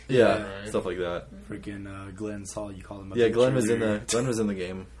lie. Yeah, Right. stuff like that. freaking Glenn saw you call him a Yeah, bitch Glenn was in earlier. the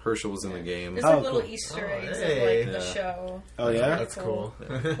game. Herschel was in the game. There's Oh, like little cool. Easter Oh, eggs hey. of like the Yeah. show. Oh, yeah? That's cool.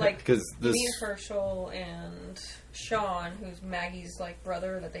 Like Because you this, meet Herschel and Sean, who's Maggie's like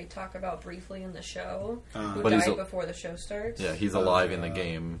brother that they talk about briefly in the show, who But he's died a- before the show starts. yeah, he's alive in the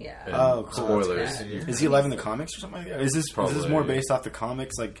game. Yeah. And Oh, cool. spoilers. That's Is he alive in the comics or something like that? Is this Probably. more based off the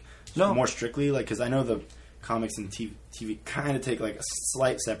comics, like No. more strictly? Like, because I know comics and TV kind of take like a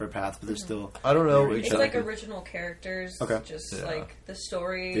slight separate path, but they're still. I don't know. It's It's exactly. like original characters. Okay. Just Yeah. like the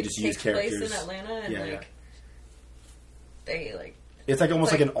story They just use takes place in characters. Atlanta, and Yeah, like yeah. they like It's like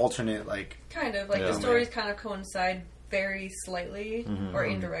almost like like- an alternate like. kind of like Yeah. the stories kind of coincide very slightly Mhm. or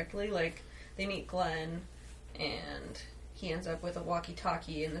indirectly. Like they meet Glenn, and he ends up with a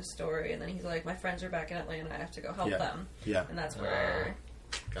walkie-talkie in the story, and then he's like, "My friends are back in Atlanta. I have to go help Yeah. them." Yeah, And that's where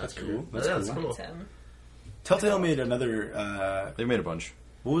That's Gotcha. cool. That's Yeah, cool. that's cool. it's him. Telltale made another. They made a bunch.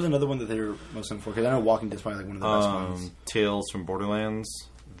 What was another one that they were most known for? Because I know Walking Dead is probably like one of the best ones. Tales from Borderlands.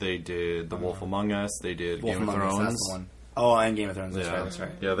 They did The Wolf Among Us. They did Wolf Game of Among Us, Thrones. that's the one. Oh, and Game of Thrones. That's Yeah. right. That's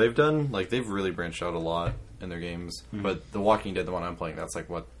right. Yeah, they've done they've really branched out a lot in their games. Mhm. But The Walking Dead, the one I'm playing, that's like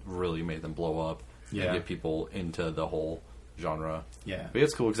what really made them blow up Yeah. and get people into the whole genre. Yeah. But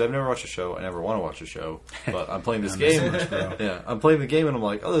it's cool because I've never watched a show. I never want to watch a show, but I'm playing this I'm game. so much, bro. Yeah, I'm playing the game and I'm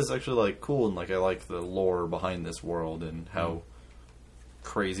like, oh, this is actually like cool, and like I like the lore behind this world and how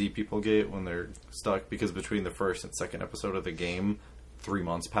crazy people get when they're stuck. Because between the first and second episode of the game, 3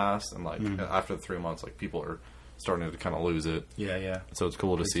 months passed, and like after the 3 months, like people are starting to kind of lose it. Yeah, yeah. So it's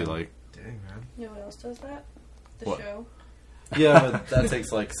cool to Big see time. like, Dang, man. You know what else does that? The What? show. yeah, but that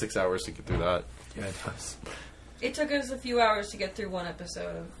takes like 6 hours to get through that. Yeah, it does. It took us a few hours to get through one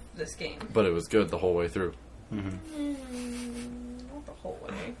episode of this game. But it was good the whole way through. Not the whole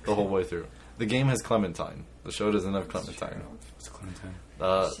way. The whole way through. The game has Clementine. The show doesn't have That's Clementine. true. It's Clementine.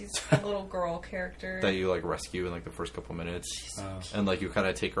 She's a little girl character. That you like rescue in like the first couple minutes, Oh. and like you kind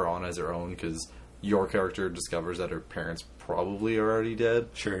of take her on as her own because your character discovers that her parents probably are already dead,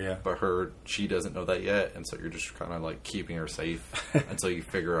 Sure, yeah. but she doesn't know that yet, and so you're just kind of like keeping her safe until you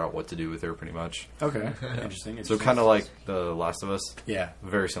figure out what to do with her, pretty much. Okay. Interesting. So kind of like The Last of Us, Yeah.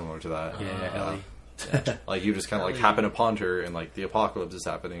 very similar to that. Yeah, Ellie. Like you just kind of like Ellie. happen upon her, and like the apocalypse is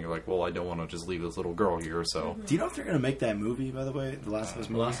happening. You're like, well, I don't want to just leave this little girl here, so. Do you know if they're gonna make that movie? By the way, The Last of Us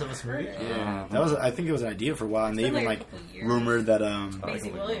The movie. Last of Us movie? Yeah, that was. I think it was an idea for a while, and they It's been even like like a couple years. rumored that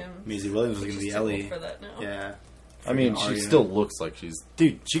Maisie Williams. Maisie Williams was She's gonna be too old Ellie. for that now. Yeah. I mean, Freaking she Arya. still looks like she's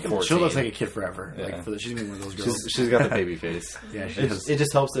Dude, she'll 14. look like a kid forever. Yeah. Like she's gonna be one of those girls. she's got the baby face. Yeah, she It, does. it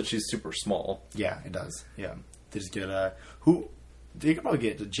just helps that she's super small. Yeah, it does. Yeah, they just get who? They could probably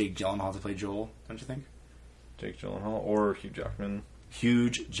get Jake Gyllenhaal to play Joel, don't you think? Jake Gyllenhaal or Hugh Jackman.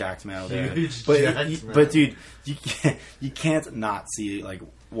 Huge jacked man over there. Huge But jacked man. but dude, you can't not see like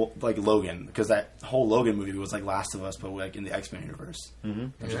Logan, because that whole Logan movie was like Last of Us, but like in the X-Men universe. Mm-hmm.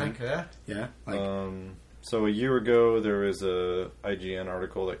 Don't you Yeah, think? yeah. Yeah, like So a year ago, there was a IGN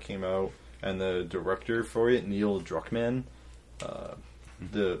article that came out, and the director for it, Neil Druckmann.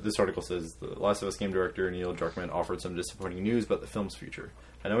 This article says the Last of Us game director Neil Druckmann offered some disappointing news about the film's future.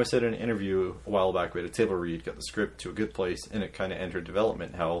 I know I said in an interview a while back we had a table read, got the script to a good place, and it kind of entered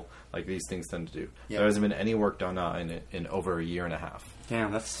development hell, like these things tend to do. Yeah. There hasn't been any work done on it in over a year and a half.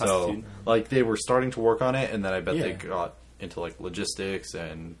 damn, that's So, dude. like, they were starting to work on it, and then I bet they Yeah. got into, like, logistics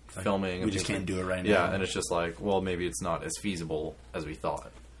and Like, filming. we and just things can't like- do it right Yeah, now. and it's just like, well, maybe it's not as feasible as we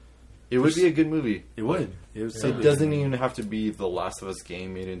thought. It would be a good movie. It would. It was. It doesn't even have to be the Last of Us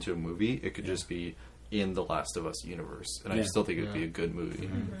game made into a movie. It could just be in the Last of Us universe, and I Yeah. still think it would be a good movie.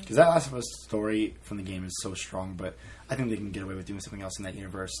 Because that Last of Us story from the game is so strong, but I think they can get away with doing something else in that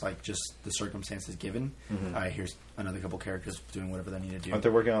universe, like just the circumstances given. Here's another couple characters doing whatever they need to do. Aren't they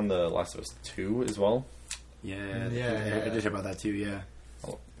working on the Last of Us 2 as well? Yeah, Yeah. I did hear about that too. Yeah,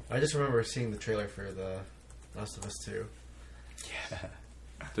 I just remember seeing the trailer for the Last of Us 2. yeah.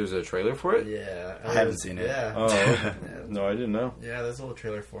 There's a trailer for it? Yeah. I haven't seen it. Yeah. Oh, okay. No, I didn't know. Yeah, there's a little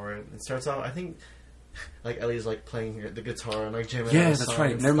trailer for it. It starts off, I think, like Ellie's like playing the guitar and like jamming. Yeah, out a that's song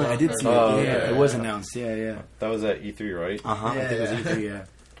right. and Never mind. I did stuff. see Oh, it. Yeah, yeah, it was yeah. announced. Yeah, yeah. That was at E3, right? Uh huh. I think it was Yeah. E3. Yeah,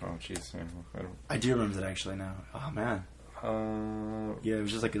 Oh, jeez. I don't... I do remember that actually now. Oh man. Yeah, it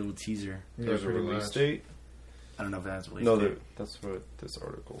was just like a little teaser. Yeah, There's a pretty release much. date? I don't know if that's released. No, date. that's what this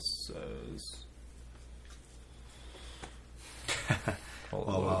article says. Hold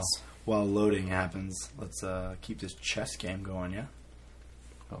on, Well, let's- while loading happens, let's keep this chess game going. Yeah.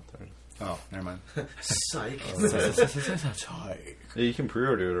 Oh, there it is. Oh, never mind. Psych. Sorry. Yeah, you can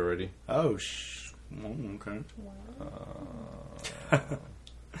pre-order it already. Oh, okay.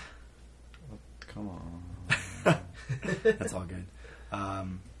 Come on. That's all good.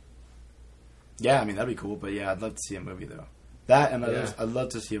 Yeah, I mean that'd be cool, but yeah, I'd love to see a movie though. That and Yeah. I'd love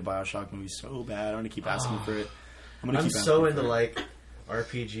to see a Bioshock movie so bad. I'm gonna keep asking for it. I'm I'm keep so asking into for it. like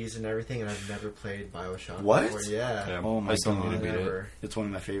RPGs and everything, and I've never played Bioshock. What? Before. Yeah. Yeah, Oh my I still need to God. beat it. Never. It's one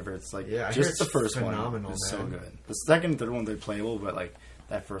of my favorites. Like Yeah, I heard just it's the first phenomenal, one is so man. good. The second and third one they're playable, but like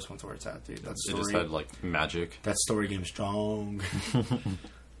that first one's where it's at, dude. That It story, just had like magic. that story game's strong.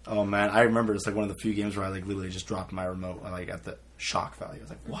 Oh man, I remember it's like one of the few games where I like literally just dropped my remote like at the shock value. I was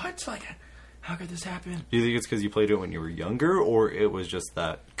like, "What? Like, how could this happen?" Do you think it's because you played it when you were younger, or it was just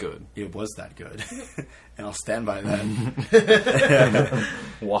that good? It was that good, and I'll stand by that.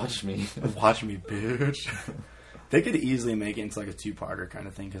 Watch me. Watch me, bitch. They could easily make it into like a two-parter kind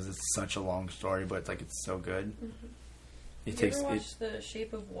of thing because it's such a long story, but like it's so good. Mm-hmm. It Did takes you ever it. watch the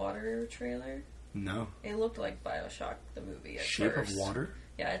Shape of Water trailer? No It looked like BioShock the movie at Shape first. of Water.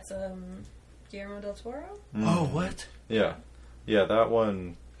 Yeah, it's Guillermo del Toro. Oh, what? Yeah. Yeah, that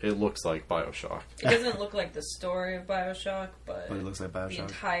one, it looks like BioShock. It doesn't look like the story of BioShock, but But it looks like the BioShock.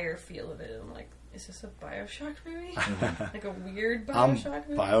 entire feel of it. I'm like, is this a BioShock movie? Like a weird I'm BioShock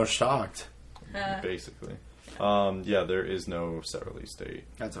movie? Bioshocked. Basically. Yeah, there is no set release date.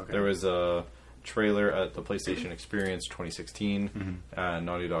 That's okay. There was a trailer at the PlayStation Experience 2016, Mhm. and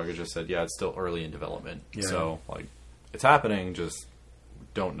Naughty Dog has just said, yeah, it's still early in development. Yeah. So, like, it's happening, just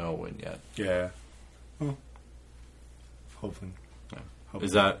don't know when yet. Yeah. Well, hopefully. Yeah. Hopefully.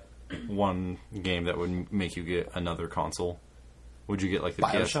 Is that one game that would make you get another console? Would you get, like, the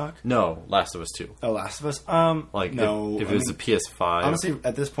BioShock? No, Last of Us 2. Oh, Last of Us? Like, no. if I it was mean, a PS5, honestly,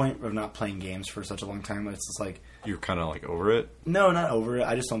 at this point of not playing games for such a long time, it's just like, you're kind of, like, over it. no, not over it.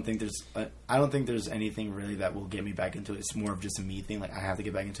 I just don't think there's. I don't think there's anything really that will get me back into it. It's more of just a me thing. Like I have to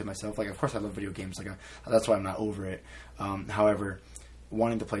get back into it myself. Like of course I love video games. Like that's why I'm not over it. However,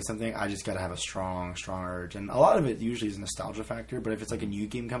 wanting to play something, I just got to have a strong urge. And a lot of it usually is a nostalgia factor. But if it's like a new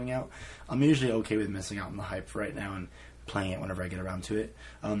game coming out, I'm usually okay with missing out on the hype right now and playing it whenever I get around to it.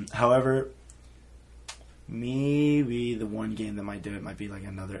 However, maybe the one game that might do it might be like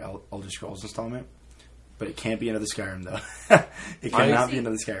another Elder Scrolls installment. But it can't be another Skyrim, though. It cannot be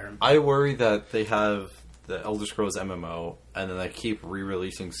another Skyrim. I worry that they have the Elder Scrolls MMO, and then they keep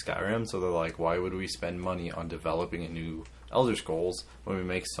re-releasing Skyrim, so they're like, why would we spend money on developing a new Elder Scrolls when we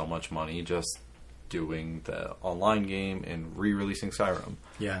make so much money just doing the online game and re-releasing Skyrim?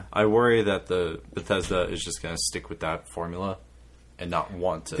 Yeah. I worry that the Bethesda is just going to stick with that formula and not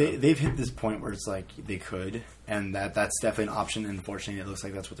want to. They've hit this point where it's like they could, and that's definitely an option. And unfortunately, it looks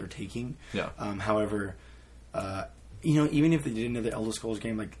like that's what they're taking. Yeah. However, even if they did another Elder Scrolls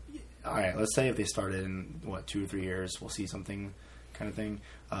game, like, all right, let's say if they started in 2 or 3 years, we'll see something kind of thing.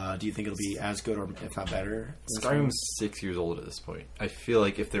 Do you think it'll be as good or if not better? Skyrim's 6 years old at this point. I feel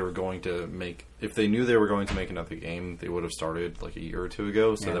like if they knew they were going to make another game, they would have started like a year or two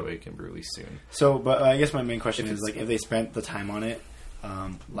ago, so that way it can be released soon. So, but I guess my main question is like if they spent the time on it,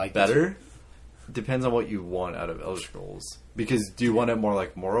 like Better? Depends on what you want out of Elder Scrolls. Because do you want it more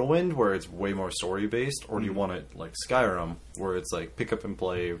like Morrowind, where it's way more story based, or do you want it like Skyrim, where it's like pick up and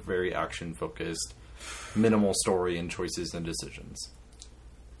play, very action focused, minimal story and choices and decisions?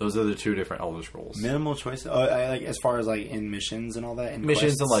 Those are the two different Elder Scrolls. minimal choice. I like as far as like in missions and all that. And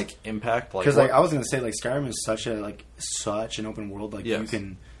Missions quests. and like impact, Because like I was gonna say, like Skyrim is such an open world. Like Yes.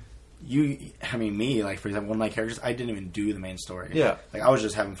 me, like for example, one of my characters, I didn't even do the main story. Yeah. Like I was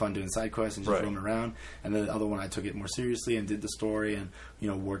just having fun doing side quests and just Right. roaming around. And then the other one, I took it more seriously and did the story and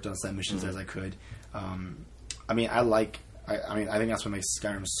worked on side missions as I could. I think that's what makes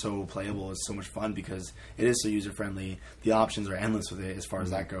Skyrim so playable. It's so much fun because it is so user friendly. The options are endless with it as far as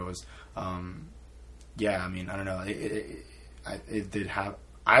that goes. Yeah, I mean, I don't know. It did have.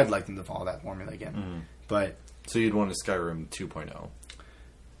 I'd like them to follow that formula again, but So you'd want a Skyrim 2.0.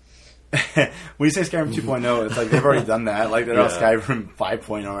 when you say Skyrim 2.0, it's like they've already done that. Like they're on Skyrim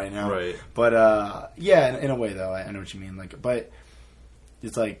 5.0 right now, Right. But yeah, in a way though, I know what you mean. Like, but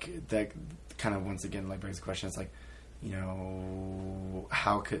it's like that kind of once again like brings the question. It's like, what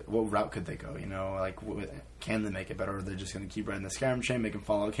route could they go? Like can they make it better, or they're just going to keep riding the Skyrim train, making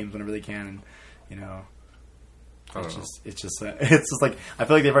Fallout games whenever they can, and it's just like I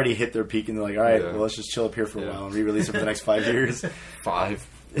feel like they've already hit their peak, and they're like, all right, well, let's just chill up here for a while and re-release it for the next 5 years.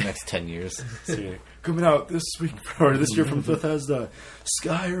 Next 10 years. So, coming out this week or this year from Bethesda,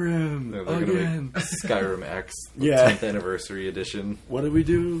 Skyrim They're gonna again. make Skyrim X, the Yeah. 10th anniversary edition. What did we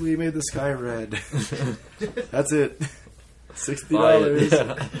do? We made the sky red. That's it. $60. Buy it.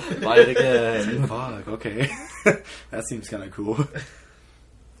 Yeah. Buy it again. Fuck. Okay, that seems kind of cool.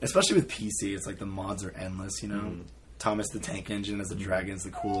 Especially with PC, it's like the mods are endless. Thomas the Tank Engine as a dragon is the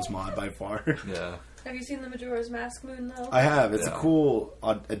coolest mod by far. Yeah. Have you seen the Majora's Mask moon though? I have. It's a Yeah. cool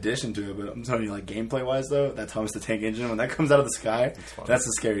addition to it, but I'm telling you, like gameplay wise, though, that Thomas the Tank Engine when that comes out of the sky, fun. that's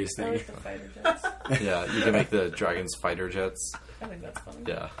the scariest I thing. like the fighter jets. Yeah, you can make the dragons fighter jets. I think that's funny.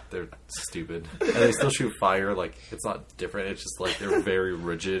 Yeah, they're stupid. And they still shoot fire, like, it's not different, it's just like they're very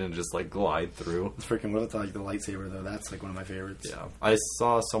rigid and just like glide through. It's freaking what about like the lightsaber though? That's like one of my favorites. Yeah. I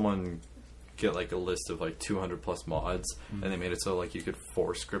saw someone get like a list of like 200 plus mods, and they made it so like you could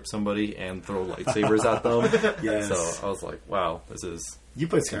force grip somebody and throw lightsabers at them. Yes. So I was like, wow, this is You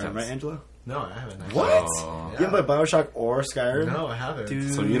played Skyrim, Intense. right, Angelo? No, I haven't. Actually. What? Oh. You haven't played Bioshock or Skyrim? No, I haven't.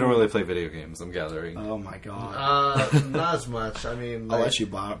 Dude. So you don't really play video games, I'm gathering. Oh my god. Not as much. I mean, I'll like, let you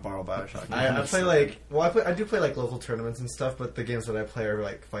borrow Bioshock. I play I do play like local tournaments and stuff, but the games that I play are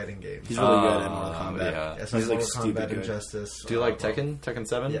like fighting games. He's really good at Mortal Kombat. yeah. Yeah, so He's, like, Mortal stupid Kombat, good. Injustice. Do you like well, Tekken? Tekken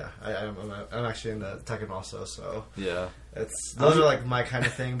 7? Yeah, I'm actually into Tekken also, so Yeah. those are like my kind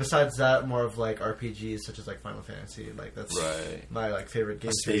of thing. Besides that, more of like RPGs such as like Final Fantasy. Like that's Right. my like favorite game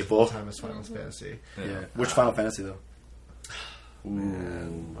A series of staple. all time is Final Fantasy. Yeah. Which Final Fantasy though?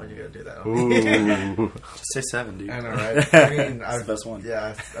 Man, why you gotta do that? Ooh. Just say 7, dude. I know, right? I mean, It's the best one.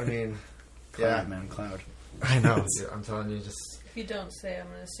 Yeah, I mean, Cloud, yeah, man, Cloud. I know. Dude, I'm telling you, just If you don't say, I'm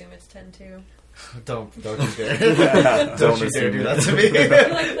going to assume it's 10-2. don't you dare, don't you dare do that to me. I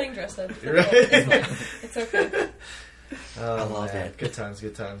like playing dress up. Right? It's fine. It's okay. I love it. Good times,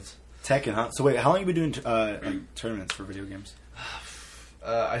 good times. Tekken, huh? So wait, how long have you been doing like tournaments for video games?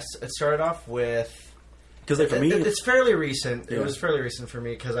 It started off with. Because like for me, It's fairly recent. Yeah. It was fairly recent for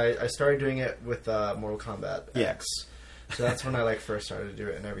me because I started doing it with Mortal Kombat Yeah. X. So that's when I like first started to do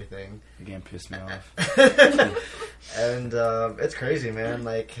it and everything. the game pissed me off. And it's crazy, man.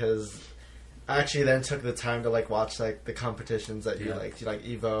 Like, because I actually then took the time to like watch like the competitions that you like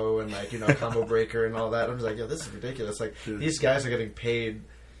Evo and like Combo Breaker and all that. I'm just like, yo, this is ridiculous. Like Dude. these guys are getting paid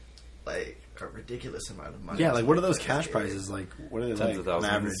like a ridiculous amount of money. Yeah, like what are those to cash play this prizes like? What are they Tens like of on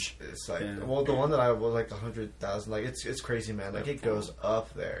thousands. average? It's like Yeah. well, the one that I was like the 100,000. Like it's crazy, man. Like it goes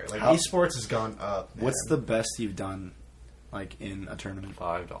up there. Like How- esports has gone up. Man. What's the best you've done, like in a tournament?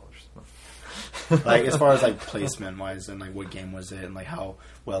 $5. Like as far as like placement wise, and like what game was it, and like how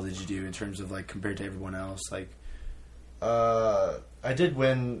well did you do in terms of like compared to everyone else? Like, I did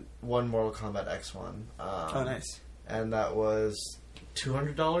win one Mortal Kombat X one. oh nice, And that was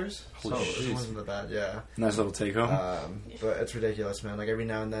 $200. So Holy it shit. wasn't that bad. Yeah. nice little take home. But it's ridiculous, man. Like every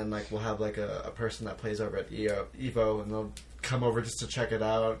now and then, like we'll have like a person that plays over at Evo, and they'll come over just to check it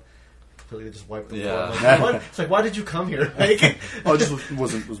out. Completely just wipe the Yeah. floor. I'm like, what? It's like, why did you come here? Like, Oh, I just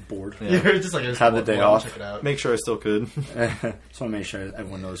was bored. Yeah. you're just like, I just Had the want day to off. Check it out. Make sure I still could. Just want to make sure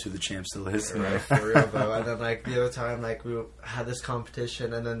everyone knows who the champ still is. Right, for real though. And then like the other time, like we had this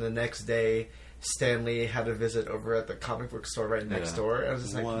competition, and then the next day, Stanley had a visit over at the comic book store right next Yeah. door. And I was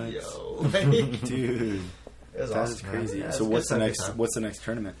just What? like, yo, like, Dude, it was that awesome, is man. crazy. Yeah, So it's what's good the time, next? good time. What's the next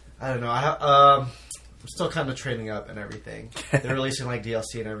tournament? I don't know. I'm still kind of training up and everything. They're releasing like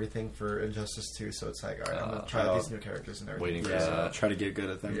DLC and everything for Injustice 2, so it's like, all right, I'm gonna try these new characters and everything. Waiting for Yeah, that. try to get good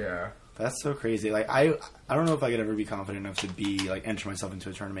at them. Yeah. That's so crazy. Like I don't know if I could ever be confident enough to be like enter myself into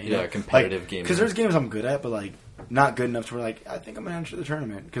a tournament. You Yeah, know? competitive gaming. Because there's games I'm good at, but like not good enough to where like I think I'm gonna enter the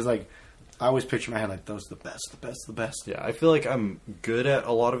tournament. Because like I always picture in my head like those are the best. Yeah, I feel like I'm good at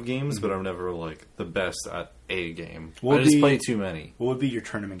a lot of games, but I'm never like the best at a game. What I just would play be- too many. What would be your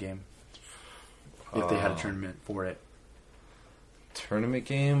tournament game if they had a tournament for it? Tournament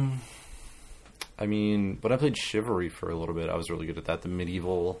game? I mean, when I played Chivalry for a little bit, I was really good at that. The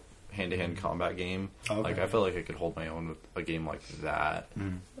medieval hand-to-hand combat game. Okay. Like, I felt like I could hold my own with a game like that.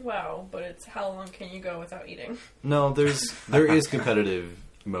 Wow, but it's how long can you go without eating? No, there is competitive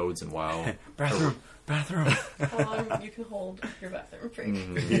modes in WoW. Bathroom. How long you can hold your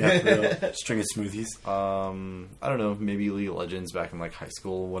bathroom break. Yeah, for real. String of smoothies. I don't know, maybe League of Legends back in like high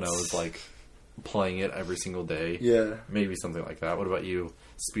school when I was like playing it every single day. Yeah. Maybe something like that. What about you?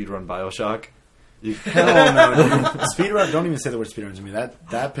 Speedrun BioShock? You, Hell no, dude. Speedrun. Don't even say the word speedrun to me. That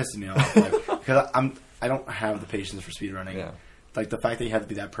pisses me off. Like, because I don't have the patience for speedrunning. Yeah. Like the fact that you have to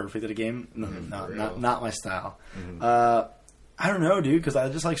be that perfect at a game. No, for real. not my style. I don't know, dude. Because I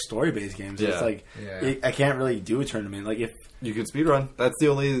just like story based games. Yeah. It's like Yeah. I can't really do a tournament. Like if you can speedrun. That's the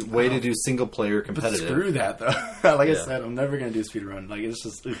only way to do single player but competitive. screw that though. Like I Yeah. said, I'm never gonna do speedrun. Like it's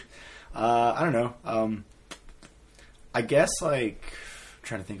just. I don't know. I guess like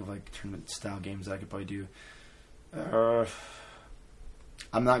trying to think of like tournament style games that I could probably do.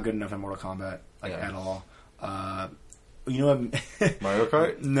 I'm not good enough at Mortal Kombat like Yeah. at all. You know what? Mario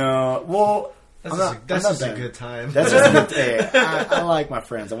Kart? No, well, That's I'm just, not, that's I'm just not a bad. good time. That's just a good day. I like my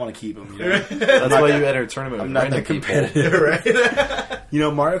friends. I want to keep them. You know? That's why you enter a tournament I'm with not random that people. competitive. right? You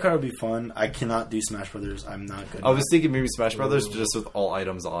know, Mario Kart would be fun. I cannot do Smash Brothers. I'm not good. I was enough. thinking maybe Smash Brothers just with all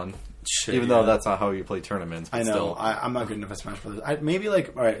items on. Shit, Even yeah. though that's not how you play tournaments. But I know. Still. I'm not good enough at Smash Brothers. Maybe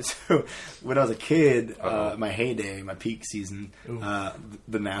like all right. So when I was a kid, Uh-oh. my heyday, my peak season,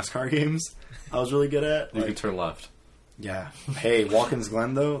 the NASCAR games, I was really good at. You Like, can turn left. Yeah. Hey, Watkins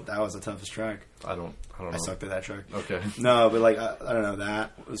Glen though, that was the toughest track. I don't know. I sucked at that track. Okay. No, but like I don't know,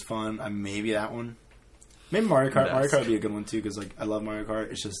 that was fun. Maybe that one. Maybe Mario Kart. Best. Mario Kart would be a good one too because like I love Mario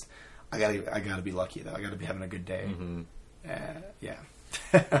Kart. It's just I gotta be lucky though. I gotta be having a good day. Mm-hmm. Yeah.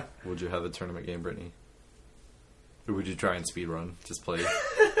 Would you have a tournament game, Brittany? Or would you try and speedrun? Just play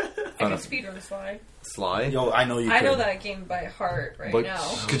I can speedrun Sly. Sly? Yo, I know you. I could. know that game by heart right But now.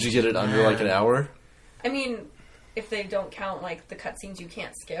 could you get it under like an hour? I mean, if they don't count like the cutscenes you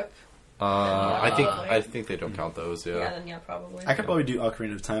can't skip. I think they don't count those. Yeah, Yeah. then yeah, probably. I could probably do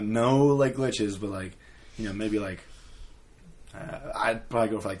Ocarina of Time. No like glitches, but like maybe like I'd probably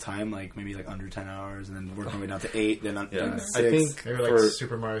go for like time, like maybe like under 10 hours, and then work my way down to 8, then Yeah. 6. I think Maybe like for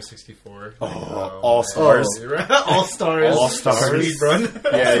Super Mario 64. All Stars. All Stars. All Stars. Speedrun.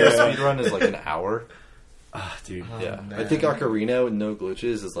 yeah, speedrun is like an hour. Dude. Yeah, man. I think Ocarina with no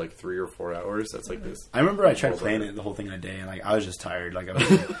glitches is like 3 or 4 hours. That's like this. I remember I tried playing it the whole thing in a day, and like I was just tired. Like I was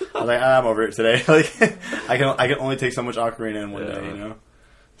like, I'm over it today. Like I can only take so much Ocarina in one day,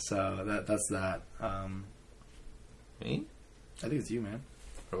 So that's that. Me? I think it's you, man.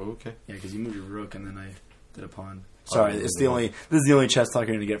 Oh, okay. Yeah, because you moved your rook, and then I did a pawn. Sorry, this is the only chess talk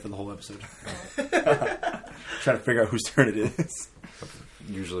you're gonna get for the whole episode. Trying to figure out whose turn it is.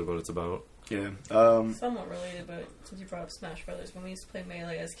 Usually what it's about. Yeah. Somewhat related, but since you brought up Smash Brothers, when we used to play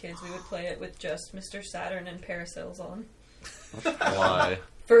Melee as kids, we would play it with just Mr. Saturn and Parasails on. Why?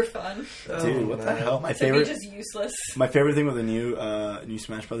 For fun. Dude, what the hell? My To be favorite. just useless. My favorite thing with the new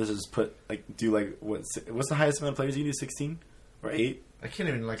Smash Brothers is do what's the highest amount of players you can do? 16 or 8? I can't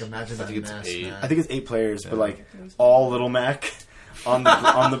even imagine that. think it's mess, 8. man. I think it's 8 players, but Yeah. all Little Mac on the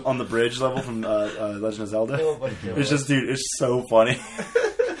on the bridge level from Legend of Zelda. Nobody It's just, dude, it's so funny.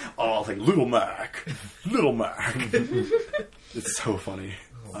 Oh, like Little Mac. It's so funny.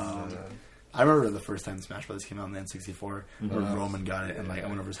 I remember the first time Smash Brothers came out in the N64, where Roman got it, and like I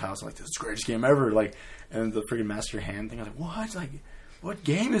went over his house, like, this is the greatest game ever. Like, and the freaking Master Hand thing, I was like, what? Like, what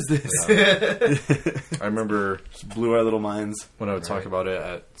game is this? I remember Just blew our little minds. when I would talk about it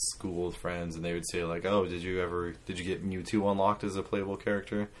at school with friends, and they would say like, "Oh, did you get Mewtwo unlocked as a playable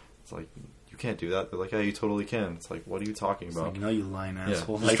character?" It's like, you can't do that. They're like, "Yeah, you totally can." It's like, what are you talking It's about? like, no, you lying Yeah,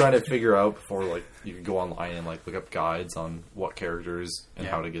 asshole. just trying to figure out before like you can go online and like look up guides on what characters and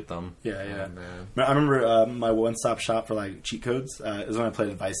Yeah. how to get them. Yeah, yeah. Oh, man. I remember my one-stop shop for like cheat codes. It was when I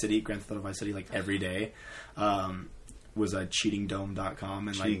played Vice City, Grand Theft Auto Vice City, like every day. Was cheatingdome.com,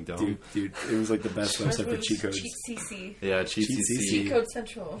 and Cheating like, Dome. dude, it was like the best website for cheat codes. Cheat CC. Yeah, cheat Cheat CC. Cheat Code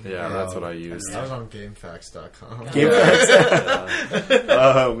Central. Yeah, that's what I used. I was on GameFAQs.com. GameFAQs.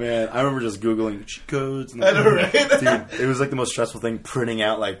 Oh man, I remember just googling cheat codes. And, I know, right? Dude, it was like the most stressful thing, printing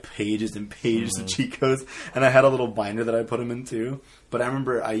out like pages and pages of cheat codes. And I had a little binder that I put them in too. But I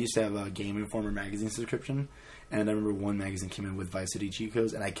remember I used to have a Game Informer magazine subscription. And I remember one magazine came in with Vice City cheat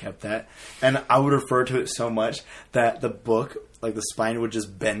codes, and I kept that. And I would refer to it so much that the book, like the spine, would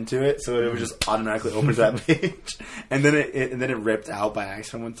just bend to it, so it would just automatically open to that page. And then it ripped out by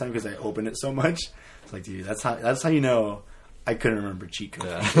accident one time because I opened it so much. It's like, dude, that's how you know I couldn't remember cheat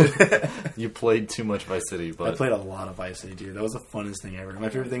codes. Yeah. You played too much Vice City, but I played a lot of Vice City, dude. That was the funnest thing ever. My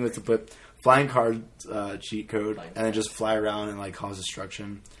favorite thing was to put flying cards cheat code and then just fly around and like cause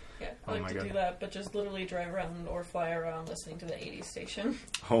destruction. Yeah, I Oh like my to God. do that, but just literally drive around or fly around listening to the 80s station.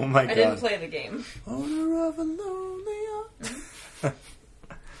 Oh my I god! didn't play the game. Owner of a lonely heart.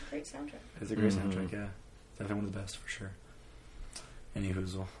 Great soundtrack. It's a great soundtrack, yeah. Definitely one of the best for sure. Any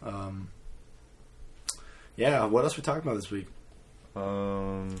hoozle. Yeah, what else we talking about this week?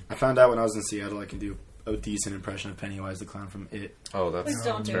 I found out when I was in Seattle I can do a decent impression of Pennywise the Clown from It. oh, that's Please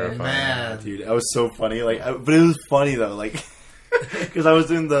don't do it. terrifying. Man. Dude, that was so funny. Like, but it was funny though, like, because I was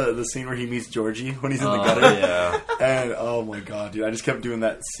doing the scene where he meets Georgie when he's in the gutter. Yeah, And oh my god, dude! I just kept doing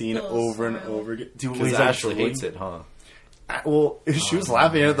that scene Little over and smile. over again. Dude, when because he's like Ashley drooling- hates it, huh? Well, she was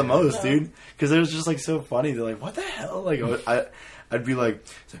laughing at it the most, Yeah. dude, because it was just like so funny. They're like, "What the hell?" Like, I'd be like,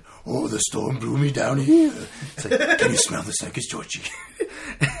 "Oh, the storm blew me down here." It's like, "Can you smell the seconds, Georgie?"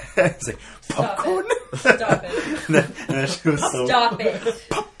 It's like Stop popcorn. it. Stop it. and then she was so Stop it.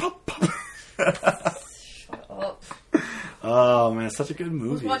 pop, pop, pop. Shut up. Oh man, it's such a good I was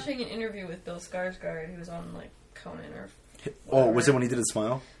movie. watching an interview with Bill Skarsgård. He was on like Conan or. Oh, was it whatever. when he did his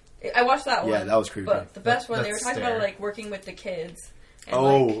smile? I watched that one. Yeah, that was creepy. But the best one, they were That's talking stare. about like working with the kids. And,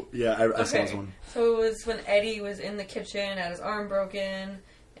 Oh, like, yeah, I saw this okay. one. So it was when Eddie was in the kitchen, had his arm broken,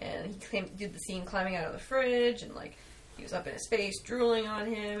 and he did the scene climbing out of the fridge, and like he was up in his face, drooling on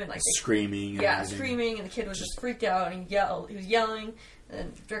him, and like Screaming. And yeah, everything. screaming, and the kid was just freaked out, and he was yelling, and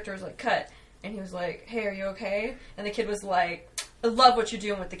then the director was like, "Cut," and he was like, "Hey, are you okay?" And the kid was like, I love what you're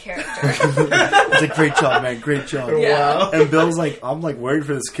doing with the character. It's like, great job, man, great job. Yeah. Wow. And Bill's like, I'm like worried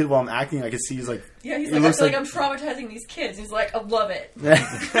for this kid while I'm acting. I can see he's like, Yeah, he's It like, I looks feel like like- I'm traumatizing these kids. He's like, I love it.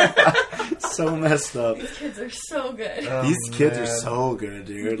 so messed up. These kids are so good. Oh, These kids are man. so good,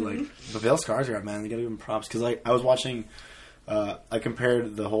 dude. Like the Bill Skarsgård, man, they gotta give him props because like I was watching, I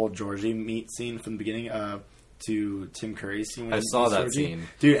compared the whole Georgie meet scene from the beginning to Tim Curry's scene. When I he saw meets that Georgie. scene.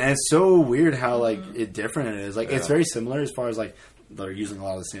 Dude, and it's so weird how like it different it is. Like it's Yeah. very similar as far as like they're using a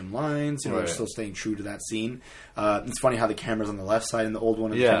lot of the same lines. You know, Right. they're still staying true to that scene. It's funny how the camera's on the left side in the old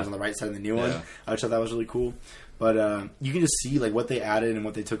one, and the Yeah. camera's on the right side in the new one. Yeah. I thought that was really cool. But you can just see like what they added and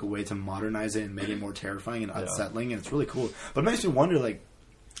what they took away to modernize it and make it more terrifying and unsettling, and it's really cool. But it makes me wonder, like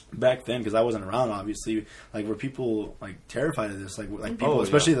back then, because I wasn't around, obviously, like were people like terrified of this? Like people, Oh,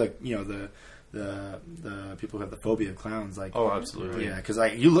 especially yeah. like the people who have the phobia of clowns. Like Oh, absolutely. yeah, because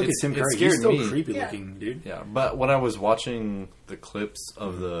like you look It's- at Tim it Curry, scared he's still me. creepy Yeah. looking, dude. Yeah, but when I was watching the clips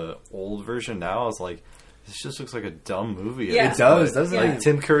of the old version now, I was like, this just looks like a dumb movie. at Yeah. this It does, point. doesn't Yeah. it? Like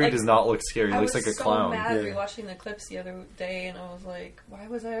Tim Curry Like, does not look scary. He I looks was like a so clown. mad Yeah. rewatching the clips the other day, and I was like, "Why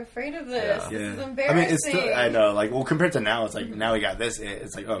was I afraid of this? Yeah. This is I embarrassing." mean, it's still, I know, like, well, compared to now, it's like, now we got this,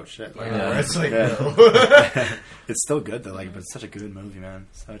 it's like, oh, shit. Like, Yeah. It's like, Yeah. no. it's still good, though, like, but it's such a good movie, man.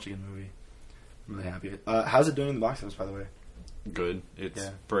 Such a good movie. I'm really happy. How's it doing in the box office, by the way? Good. It's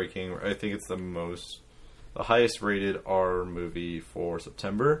Yeah. breaking. I think it's the highest rated R movie for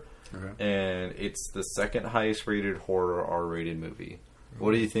September, Okay. and it's the second highest rated horror R rated movie.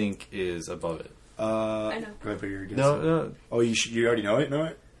 What do you think is above it? I know. Go ahead for your guess. No, Oh, you already know it? Know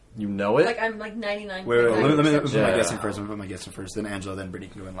it? you know it. Like I'm like 99. Wait, let me put my Yeah. guessing first. Let me put my guessing first. Then Angela, then Brittany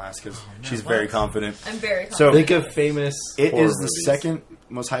can go in last because she's what? very confident. I'm very So- confident. Think of famous. It horror is the movies. second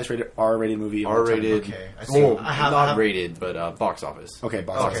most highest rated R rated movie. of all time. R-rated. Okay, I see. Well, I have- not I have- rated, but box office. Okay,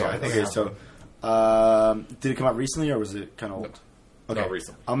 box Okay, office. I think Okay, I so did it come out recently or was it kind of old? Okay, Not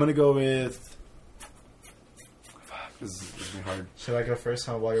recent. I'm gonna go with. Fuck, this is gonna be hard. Should I go first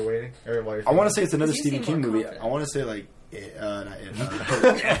while you're waiting? Or while you're I want to say it's another You Stephen seem King more movie. confident. I want to say like not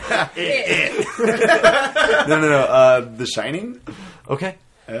it. It. No. The Shining. Okay.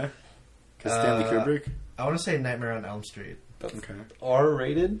 Yeah. Because Stanley Kubrick. I want to say Nightmare on Elm Street. Okay.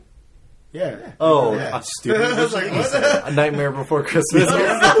 R-rated. Yeah. Oh, Yeah. Stupid. I was like, what? A Nightmare Before Christmas.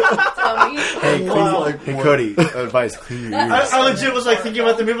 Tell me. Hey, Wow. hey, Cody. Advice: clean your ears. I legit was like thinking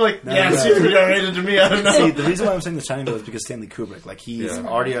about the movie, like, No, yeah, no. it seems pretty R-rated to me. I don't know. See, the reason why I'm saying The Shining though is because Stanley Kubrick, like he's Yeah.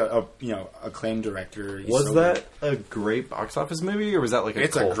 already a acclaimed director. He's Was so that a great box office movie, or was that like good. a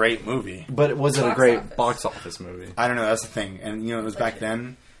It's cult? a great movie. But was it a Box great office. box office movie? I don't know. That's the thing, and it was back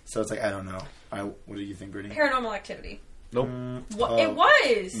then, so it's like I don't know. What do you think, Brittany? Paranormal Activity. Nope. What it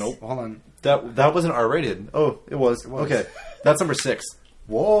was? Nope. Hold on. That wasn't R-rated. Oh, it was. Okay, that's number 6.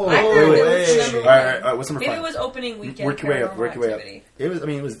 Whoa. I heard wait, it was wait. number All one. right, all right, what's number Maybe 5? it was opening weekend. Work your way up. Paranormal Work your way up. Activity. It was. I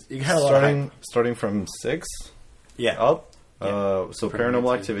mean, it was. You had a lot of hype. Starting from 6 Yeah. up. Yeah. So Paranormal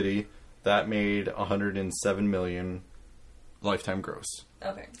Paranormal Activity that made 107 million lifetime gross.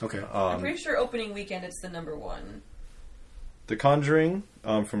 Okay. Okay. I'm pretty sure opening weekend it's the number one. The Conjuring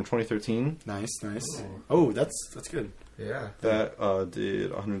from 2013 Nice. Oh, that's good. Yeah. that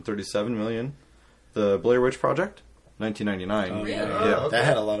did 137 million. The Blair Witch Project 1999. Oh, Really? yeah. Oh, okay. That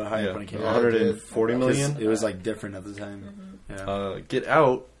had a lot of hype Yeah, when it came Yeah. out. 140 million. It was like different at the time. Yeah. Get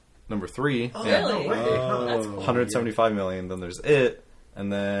Out number 3. Oh, yeah, Really? no way. Oh. That's cool. 175 million. Then there's It,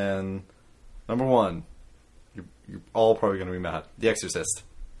 and then number 1. You're all probably going to be mad. The Exorcist.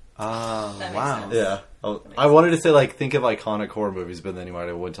 Oh, That makes wow. sense. Yeah. I wanted to say like think of iconic horror movies, but then you might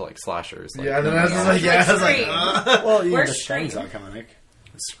have went to like slashers. Like, Yeah, and then I was just like, yeah, I was like, Scream. Well, yeah, Where's The Shining's Scream? iconic.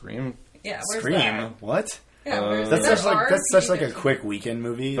 Scream. Yeah. Where's Scream. that? What? Yeah. Where's That's is that such like ours? that's such like a quick weekend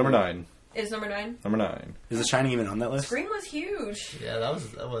movie. Number Like, 9. Is number 9? Number 9. Is The Shining even on that list? Scream was huge. yeah, that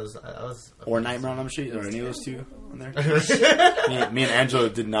was. Or Nightmare on Elm Street? Or any of those two on there? right? me and Angela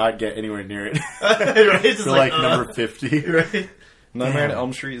did not get anywhere near it. Just For like number 50. Right? Nightmare on Damn.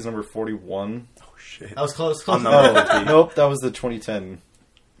 Elm Street is number 41. Oh shit. I was close. On Close. number Oh, 50. nope, that was the 2010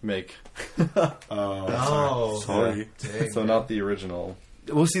 make. Oh, Oh, sorry. Dang, So man. not the original.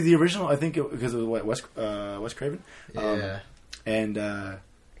 Well, see, the original, I think, because of what Wes Craven, Yeah. and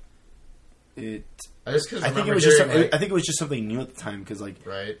it. I just couldn't I think it remember was just. hearing, like, I think it was just something new at the time because like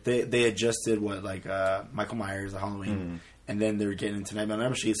right. they adjusted what like Michael Myers, the Halloween, and then they were getting into Nightmare on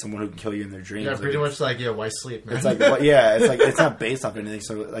Elm Street, someone who can kill you in their dreams. Yeah, Like, pretty much like why sleep, man. It's like what, yeah, it's like it's not based off anything.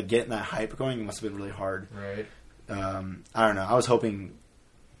 So like getting that hype going must have been really hard. right. I don't know. I was hoping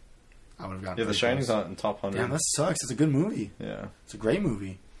I would have gotten. Yeah, The pretty Shining's close. not in top 100. Damn, that sucks. It's a good movie. Yeah. It's a great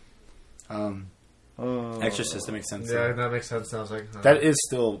movie. Oh. Exorcist, that makes sense. Yeah, that makes sense. I was like, That is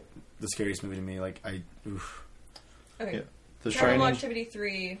still the scariest movie to me. Like oof. Okay. Yeah. The Paranormal Shining. Activity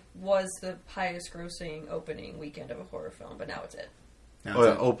 3 was the highest grossing opening weekend of a horror film, but now it's it. Now Oh,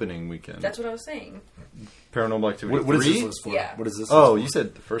 yeah, it's it. opening weekend. That's what I was saying. Paranormal Activity What is 3? this list for? Yeah. What is this? Oh, list you for?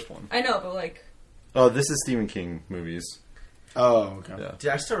 said the first one. I know, but like, Oh, this is Stephen King movies. Oh, okay. Yeah.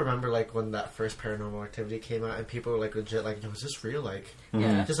 Dude, I still remember like when that first Paranormal Activity came out, and people were like legit like, "No, is this real?" Like,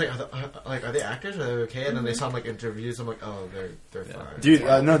 yeah. just like, are they actors? Are they okay? And then they saw like interviews. I'm like, oh, they're Yeah. fine. Dude,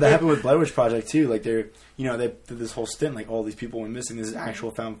 no, that happened with Blair Witch Project too. Like they did this whole stint, like all these people went missing. This is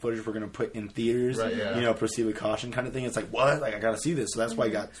actual found footage we're gonna put in theaters. Right, yeah. Proceed with caution kind of thing. It's like what? Like I gotta see this. So that's why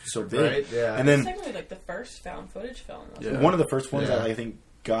it got so big. Right, yeah. And It's then technically like the first found footage film. wasn't Yeah. it? one of the first ones Yeah. that I think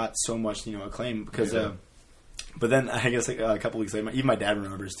got so much acclaim because. Yeah. But then I guess like a couple weeks later, even my dad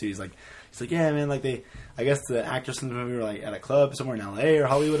remembers too. He's like, yeah, man, like I guess the actors in the movie were like at a club somewhere in LA or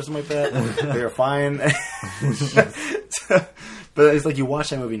Hollywood or something like that. They were fine. But it's like you watch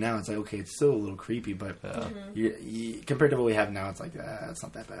that movie now, it's like okay, it's still a little creepy, but Yeah. you compared to what we have now, it's like it's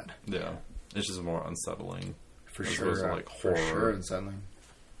not that bad Yeah. It's just more unsettling. for As sure. opposed to, like, for horror. sure, unsettling.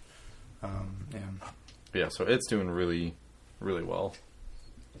 Yeah, Yeah, so it's doing really, really well.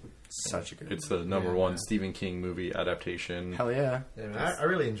 such a good. It's the number Yeah. one Stephen King movie adaptation. Hell yeah. Yeah, man, I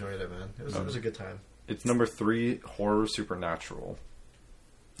really enjoyed it, man. It was a good time. It's number 3, horror supernatural.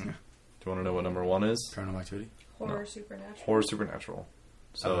 Yeah. Do you want to know what number 1 is? Paranormal Activity. Horror No. supernatural. Horror supernatural.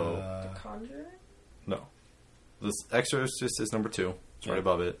 So, The Conjuring. no. The Exorcist is number 2. It's right Yeah.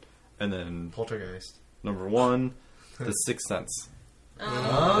 above it. And then Poltergeist. number 1, The Sixth Sense.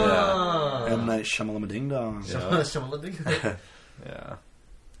 Oh. M. Night Shyamalan Ding Dong. Yeah. Shyamalan. Yeah.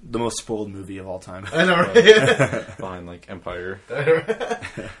 The most spoiled movie of all time. I know, right? Behind, like, Empire.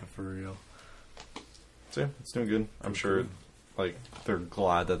 For real. So, yeah, it's doing good. I'm sure, like, they're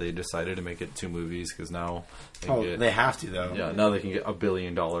glad that they decided to make it 2 movies, because now they can Oh, get... they have to though. Yeah, now they can get $1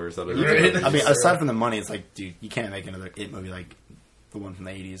 billion out of it. Right. I mean, aside from the money, it's like, dude, you can't make another It movie like the one from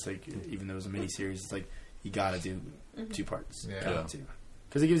the 80s. Like, even though it was a miniseries, it's like, you gotta do 2 parts. Yeah. Got to.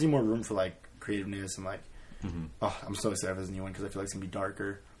 Because it gives you more room for, like, creativeness and, like, Mhm. oh, I'm so excited for this new one because I feel like it's going to be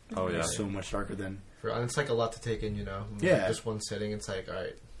darker. Oh, yeah. So much darker than. And it's like a lot to take in, Yeah. Just one sitting, it's like, all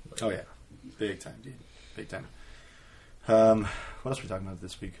right. Oh, yeah. Big time, dude. Big time. What else are we talking about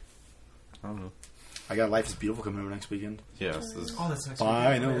this week? I don't know. I got Life is Beautiful coming over next weekend. Yes. This... Oh, that's next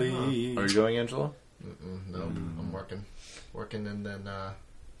Finally. Are you going, Angela? No, I'm working, and then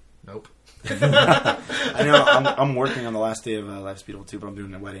nope. I know, I'm working on the last day of Life's Beautiful too, but I'm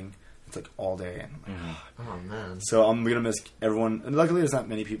doing a wedding. It's like all day. And I'm like, Oh man. so I'm going to miss everyone. And luckily, there's not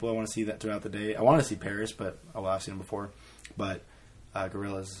many people I want to see that throughout the day. I want to see Paris, but I've seen them before. But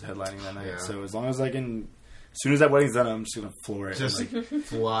Gorilla's headlining that night. Yeah. So as long as I can, as soon as that wedding's done, I'm just going to floor it. Just and, like,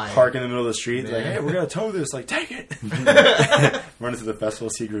 fly. park in the middle of the street. Like, Man. hey, we're going to tow this. Like, take it. Run into the festival,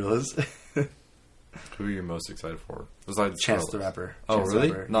 see Gorillas. Who are you most excited for? Besides Chance the Gorillaz? Rapper. Oh, Chance the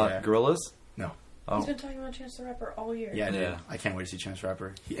really? Rapper, Not yeah. Gorillas? No. Oh. He's been talking about Chance the Rapper all year. Yeah, dude. Yeah. I can't wait to see Chance the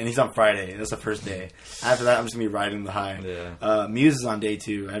Rapper. And he's on Friday. That's the first day. After that, I'm just going to be riding the high. Yeah. Muse is on day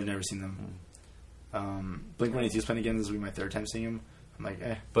 2. I've never seen them. Blink-182 is playing again. This will be my 3rd time seeing him. I'm like,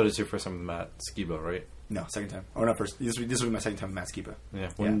 But it's your first time with Matt Skiba, right? No, 2nd time. Or not first. This will be my 2nd time with Matt Skiba. Yeah.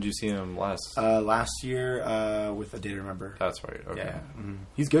 When Yeah. did you see him last? Last year with A Day to Remember. That's right. Okay. Yeah.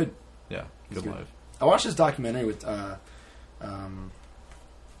 He's good. Yeah. He's Good good. live. I watched this documentary with,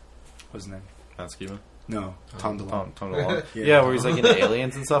 what's his name? Matt Skiba? No, Tom DeLonge. Tom DeLonge. Yeah. Yeah, where he's like into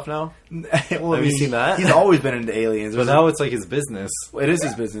aliens and stuff now. Well, Have you seen that? He's always been into aliens. But now it's like his business. It is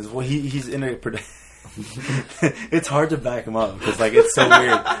his business. Well, he's in a. It's hard to back him up because like it's so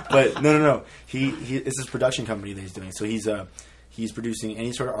weird. But no. He it's his production company that he's doing. So he's producing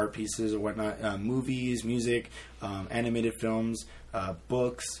any sort of art pieces or whatnot, movies, music, animated films,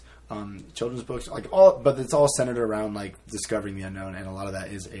 books. Children's books, like all, but it's all centered around like discovering the unknown, and a lot of that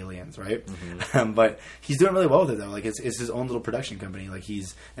is aliens, right? But he's doing really well with it though. Like it's his own little production company. Like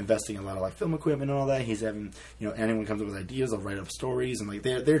he's investing in a lot of like film equipment and all that. He's having anyone comes up with ideas, they'll write up stories, and like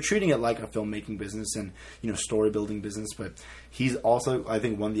they're treating it like a filmmaking business and story building business. But he's also I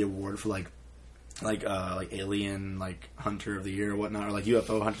think won the award for like alien like hunter of the year or whatnot, or like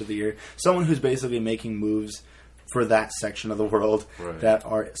UFO hunter of the year. Someone who's basically making moves for that section of the world Right. that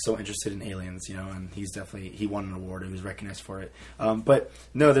are so interested in aliens, and he won an award. He was recognized for it. But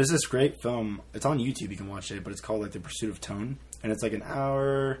no, there's this great film. It's on YouTube. You can watch it, but it's called like The Pursuit of Tone, and it's like an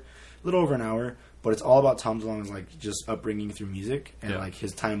hour, a little over an hour. But it's all about Tom DeLonge's like just upbringing through music and like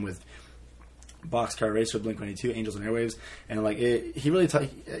his time with Boxcar Racer, Blink-182, Angels and Airwaves, and like he really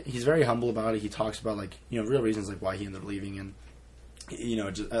he's very humble about it. He talks about like real reasons like why he ended up leaving, and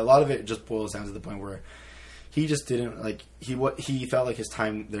just a lot of it just boils down to the point where he just didn't like he felt like his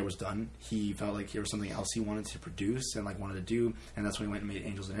time there was done. He felt like there was something else he wanted to produce and like wanted to do, and that's when he went and made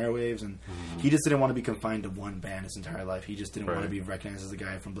Angels and Airwaves. And he just didn't want to be confined to one band his entire life. He just didn't want to be recognized as the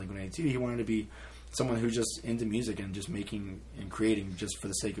guy from Blink-182. He wanted to be someone who's just into music and just making and creating just for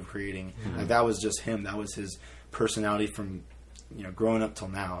the sake of creating. Like that was just him. That was his personality from growing up till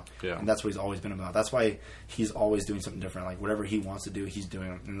now. Yeah. And that's what he's always been about. That's why he's always doing something different. Like whatever he wants to do, he's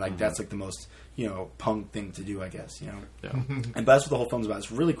doing. And like that's like the most punk thing to do, I guess. Yeah. And that's what the whole film's about.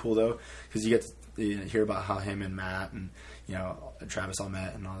 It's really cool though because you get to hear about how him and Matt and Travis all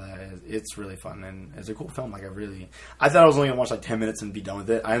met and all that. It's really fun and it's a cool film. Like I thought I was only gonna watch like 10 minutes and be done with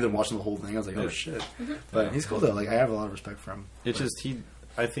it. I ended up watching the whole thing. I was like, oh shit. But he's cool though. Like I have a lot of respect for him. It's just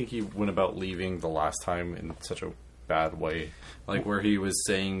I think he went about leaving the last time in such a bad way, like where he was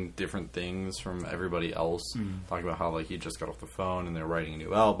saying different things from everybody else, talking about how like he just got off the phone and they're writing a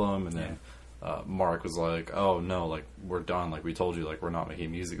new album, and then Mark was like, "Oh no, like we're done. Like we told you, like we're not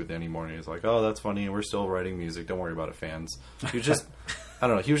making music with you anymore." And he's like, "Oh, that's funny. We're still writing music. Don't worry about it, fans." He was just, I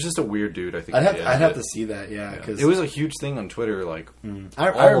don't know. He was just a weird dude. I think I'd have to see that. Yeah, because it was a huge thing on Twitter. Like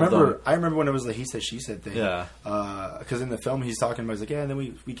I remember when it was the he said she said thing. Yeah. Because in the film he's talking about, he's like, yeah, and then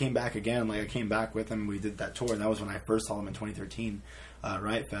we came back again. Like I came back with him. We did that tour, and that was when I first saw him in 2013,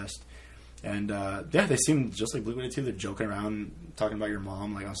 Riot Fest. And they seem just like Blink-182. They're joking around, talking about your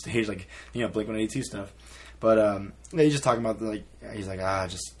mom, like on stage, like Blink-182 stuff. But he's just talking about he's like,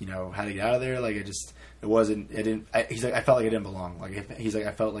 just had to get out of there. Like he's like, I felt like I didn't belong. Like he's like,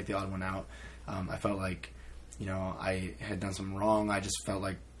 I felt like the odd one out. I felt like I had done something wrong. I just felt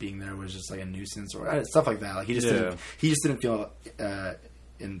like being there was just like a nuisance or stuff like that. Like he just didn't feel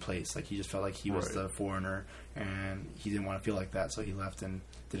in place. Like he just felt like he was the foreigner, and he didn't want to feel like that. So he left and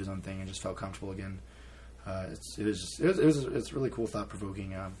did his own thing and just felt comfortable again. It's a really cool, thought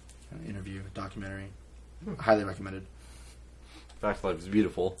provoking interview documentary. Highly recommended. Fact Life is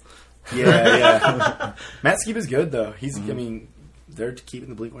beautiful. Yeah. Matt Skiba is good though. He's I mean, they're keeping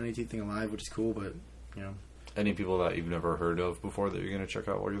the Blink-182 thing alive, which is cool. But any people that you've never heard of before that you're going to check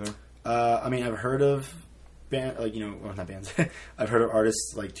out while you're there? I mean, I've heard of not bands. I've heard of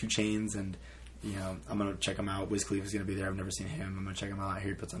artists like 2 Chainz, and I'm gonna check him out. Wiz Khalifa's gonna be there. I've never seen him. I'm gonna check him out. I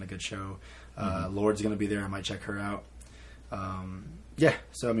hear he puts on a good show. Lord's gonna be there. I might check her out. Yeah.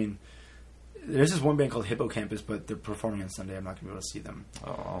 So I mean, there's this one band called Hippocampus, but they're performing on Sunday. I'm not gonna be able to see them.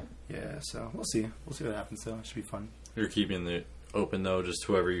 Oh. Yeah. So we'll see. We'll see what happens. Though it should be fun. You're keeping it open though, just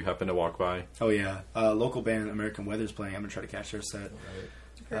whoever you happen to walk by. Oh yeah. Local band American Weather's playing. I'm gonna try to catch their set.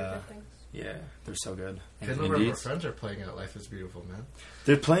 Yeah, they're so good. A number of our friends are playing at Life is Beautiful, man.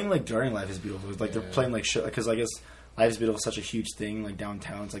 They're playing like during Life is Beautiful. Like they're playing like show because I guess Life is Beautiful is such a huge thing. Like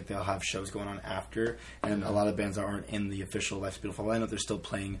downtown, it's like they'll have shows going on after, and a lot of bands that aren't in the official Life is Beautiful lineup, they're still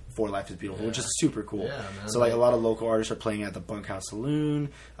playing for Life is Beautiful, which is super cool. Yeah, man. So like a lot of local artists are playing at the Bunkhouse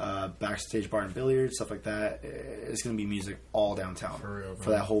Saloon, Backstage Bar and Billiards, stuff like that. It's going to be music all downtown for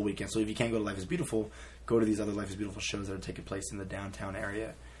that whole weekend. So if you can't go to Life is Beautiful, go to these other Life is Beautiful shows that are taking place in the downtown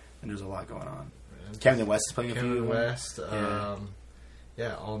area. And there's a lot going on. Camden West is playing a few. Camden West, All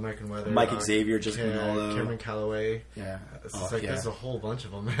American Weather. Mike Xavier, just Cameron Calloway. Yeah. There's a whole bunch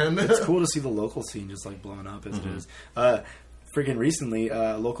of them, man. It's cool to see the local scene just like blowing up as it is. Freaking recently,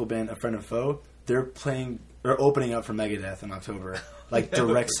 a local band, A Friend of Foe, they're opening up for Megadeth in October. Like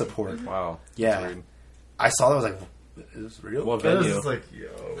direct support. Wow. Yeah. I saw that, I was like, is this real? What venue? Was like,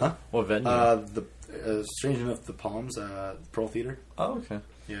 yo. Huh? What venue? Strange enough, the Palms, Pearl Theater. Oh, okay.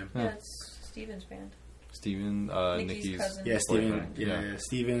 Yeah. That's Steven's band. Steven, Nikki's cousin. Yeah, Steven. Yeah,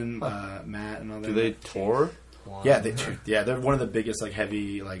 Steven, Matt, and all that. Do they tour? Yeah, they're one of the biggest like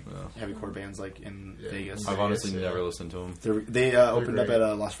heavy core bands like in Vegas. I've honestly never listened to them. They opened up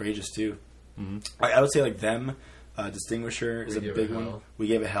at Las Vegas too. Mm-hmm. I would say like them, Distinguisher is a big one. We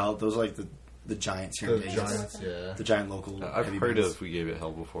Gave It Hell. Those are like the giants here in Vegas. Giants, yeah. The giant local. I've heard bands. of We Gave It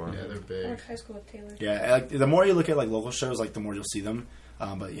Hell before. Yeah, they're big. I went to high school with Taylor. Yeah, like the more you look at like local shows, like the more you'll see them.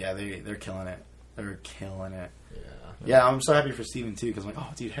 But yeah, they're killing it. They're killing it. Yeah, I'm so happy for Steven too because I'm like,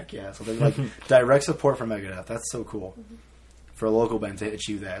 oh, dude, heck yeah! So they're like direct support from Megadeth. That's so cool. For a local band to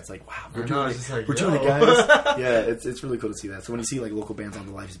achieve that, it's like, wow, we're doing it, guys. Yeah, it's really cool to see that. So when you see like local bands on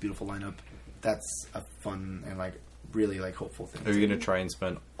the Life is Beautiful lineup, that's a fun and like really like hopeful thing. Are you gonna try and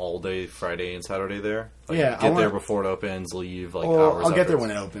spend all day Friday and Saturday there? Like, yeah, get there before it opens, leave like hours. I'll get there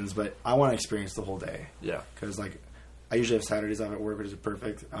when it opens, but I want to experience the whole day. Yeah, because like I usually have Saturdays off at work, which is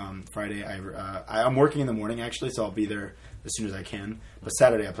perfect. Friday, I'm working in the morning actually, so I'll be there as soon as I can. But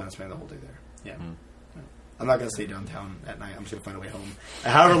Saturday, I plan on spending the whole day there. Yeah. I'm not going to stay downtown at night. I'm just going to find a way home.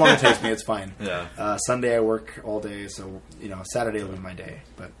 However long it takes me, it's fine. Yeah. Sunday, I work all day, so Saturday will be my day.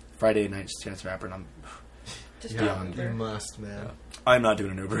 But Friday night's Chance the Rapper, and Just Yeah, do an you Uber. must, man. I'm not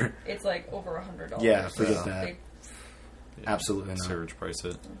doing an Uber. It's like over $100. Yeah, forget Yeah. that. They- Absolutely not. Surge price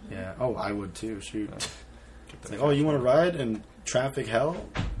it. Yeah. Oh, I would too. Shoot. Yeah. It's like, oh, you want to ride in traffic hell?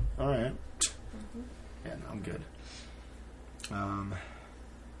 All right. Yeah, no, I'm good.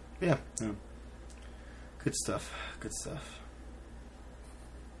 Yeah. No. Good stuff. Good stuff.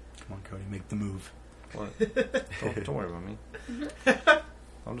 Come on, Cody, make the move. What? Don't worry about me.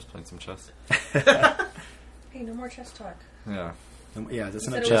 I'm just playing some chess. Hey, no more chess talk. Yeah. Yeah, that's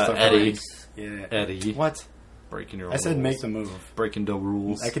You not said it just was a Eddie. nice. Yeah. Eddie. What? Breaking your I said rules. make the move. Breaking the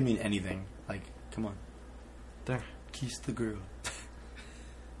rules. That could mean anything. Like, come on. There. Kiss the girl.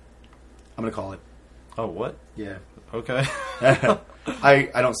 I'm gonna call it. Oh, what? Yeah. Okay. I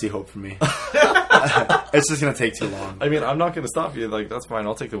don't see hope for me. It's just gonna take too long. I mean, I'm not going to stop you. Like, that's fine.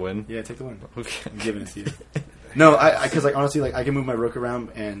 I'll take the win. Yeah, take the win. Okay. I'm giving it to you. No, because like honestly, like I can move my rook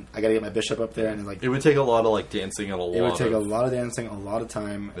around, and I gotta get my bishop up there, and like It would take a lot of, like, dancing and a lot it would take a of... lot of dancing, a lot of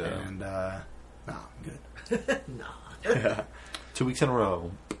time, Yeah. and nah, I'm good. Nah. 2 weeks in a row.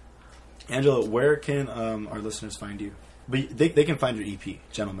 Angela, where can our listeners find you? But they can find your EP,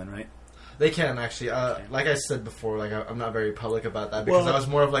 Gentlemen, right? They can actually. Like I said before, like I'm not very public about that because that was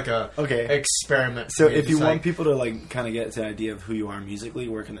more of like a experiment. So for me. if you Just want like people to like kind of get an idea of who you are musically,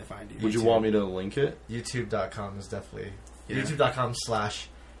 where can they find you? Would you want me to link it? YouTube.com is definitely Yeah.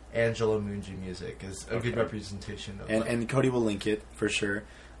 YouTube.com/Angela Moonji Music is a good representation of that. And Cody will link it for sure.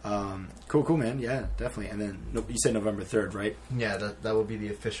 Cool, man. Yeah, definitely. And then you said November 3rd, right? Yeah, that will be the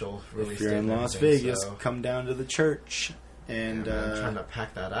official release. If you're date in and Las everything, Vegas, so- come down to the church. And Yeah, man, I'm trying to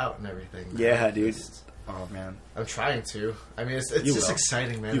pack that out and everything. Man. yeah, dude. Just- Oh man, I'm trying to. I mean, it's You just will.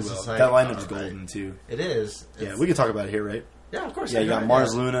 exciting, man. you It's will. just like, That lineup's alright. golden too. It is. Yeah, It's- we can talk about it here, right? Yeah, of course. Yeah, I you got got it,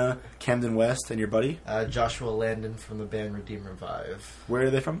 Mars yeah. Luna, Camden West, and your buddy. Joshua Landon from the band Redeem Revive, Where are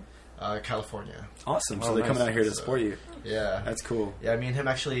they from? California. Awesome. So Oh, they're nice. coming out here to So- support you. Yeah. That's cool. Yeah, me and him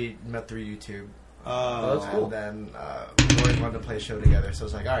actually met through YouTube. Oh, that's cool. And then we always wanted to play a show together, so I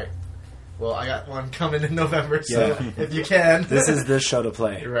was like, all right, well, I got one coming in November, so Yeah. if you can. This is the show to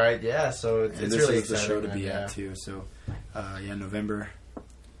play. right, yeah, so it's And this really is the exciting. show to man, be yeah. at too. So, yeah, November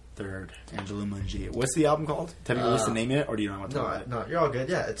 3rd, Angela Mungi. What's the album called? Have you released the name yet, or do you not want to talk about it? No, you're all good.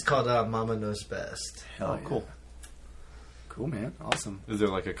 Yeah, it's called Mama Knows Best. Hell Oh, yeah. cool. Cool, man. Awesome. Is there,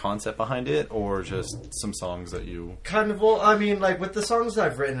 like, a concept behind it, or just some songs that you... Kind of. Well, I mean, like with the songs that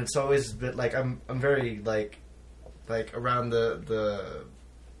I've written, it's always been like I'm very like around the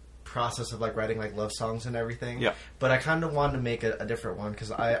process of like writing like love songs and everything. Yeah. But I kind of wanted to make a different one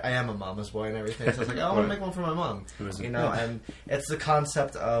because I am a mama's boy and everything. So I was like, oh, I want Right. to make one for my mom. Who isn't? You know, and it's the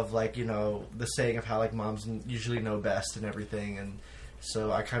concept of like the saying of how like moms usually know best and everything, and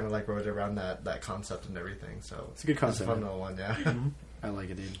so I kind of like wrote around that concept and everything. So It's a good concept, It's a fun man. little one, yeah. I like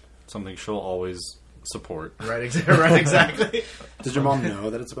it, dude. Something she'll always support. right, exactly. Does your mom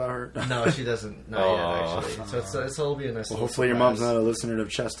know that it's about her? No, she doesn't. Not Oh. yet, actually. So it'll be a nice. Well, little hopefully your mom's not surprise. a listener of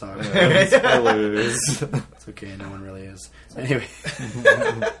Chess Talk. Spoilers. It's okay, no one really is. Anyway.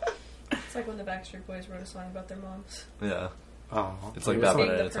 It's like when the Backstreet Boys wrote a song about their moms. Yeah. Oh, It's like that, Being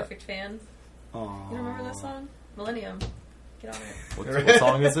but the it's perfect fan. Oh. You remember that song? Millennium. Get on it. what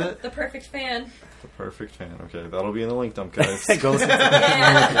song is it? The perfect fan. The Perfect Fan. Okay, that'll be in the link dump, guys. Go listen to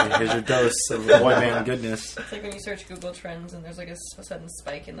Yeah. Here's your dose of boy band goodness. It's like when you search Google Trends and there's like a sudden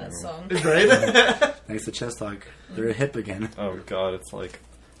spike in that song. Right? Thanks to Chess Talk. They're hip again. Oh god, it's like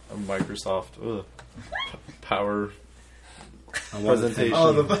a Microsoft Power presentation.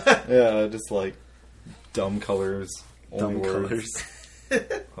 Oh, the Yeah, just like dumb colors, only Dumb words. colors.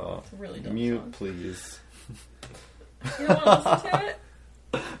 Oh, It's a really dumb mute, song. please. You don't want to listen to it?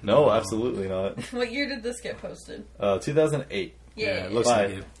 No, absolutely not. What year did this get posted? 2008 Yeah. it looks Bye.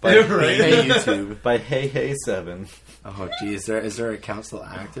 like it. by, Right. Hey, YouTube. by Hey Hey 7. Oh, geez. Is there a account still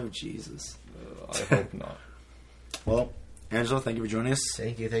active? Jesus. I hope not. Well, Angela, thank you for joining us.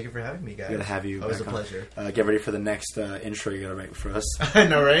 Thank you for having me, guys. Good to have you. It was a back on. pleasure. Get ready for the next intro you gotta write for us. I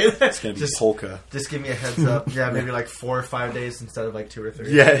know, right? It's gonna be polka. Just give me a heads up. Yeah, maybe like 4 or 5 days instead of like 2 or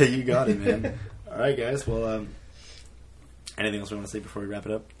 3. Yeah, you got it, man. All right, guys. Well, anything else we want to say before we wrap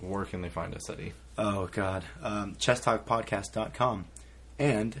it up? Where can they find us, Eddie? Oh, God. ChessTalkPodcast.com.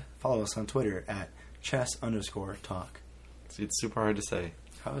 And follow us on Twitter at chess_talk. See, it's super hard to say.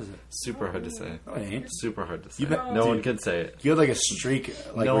 How is it? Super hard to say. No, it ain't. Super hard to say. You bet- No one Dude. can say it. You had like a streak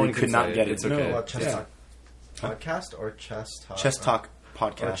like No where one you can could not say get it. it. It's okay. What, Chess Yeah. Talk podcast or Chess Talk? Chess Talk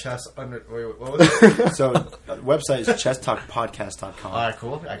Or Podcast. Chess under. Wait, what was it? So, website is chesstalkpodcast.com. Alright,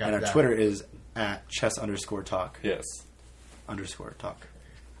 cool. I got And our that. Twitter is at chess_talk. Yes. _talk.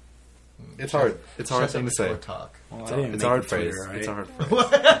 It's hard. It's a hard Chess thing to say. underscore Talk. Well, It's I didn't a hard make the phrase. Twitter, right? It's a hard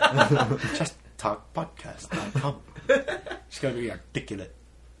phrase. Chess TalkPodcast.com. Just gotta be articulate.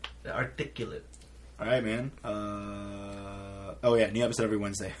 Articulate. All right, man. Oh yeah, new episode every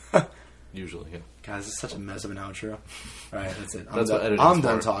Wednesday. Usually, yeah. Guys, this is such a mess of an outro. All right, that's it. That's what editing's I'm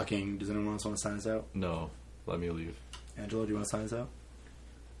done for. talking. Does anyone else want to sign us out? No, let me leave. Angelo, do you want to sign us out?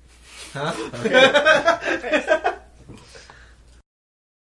 Huh? First.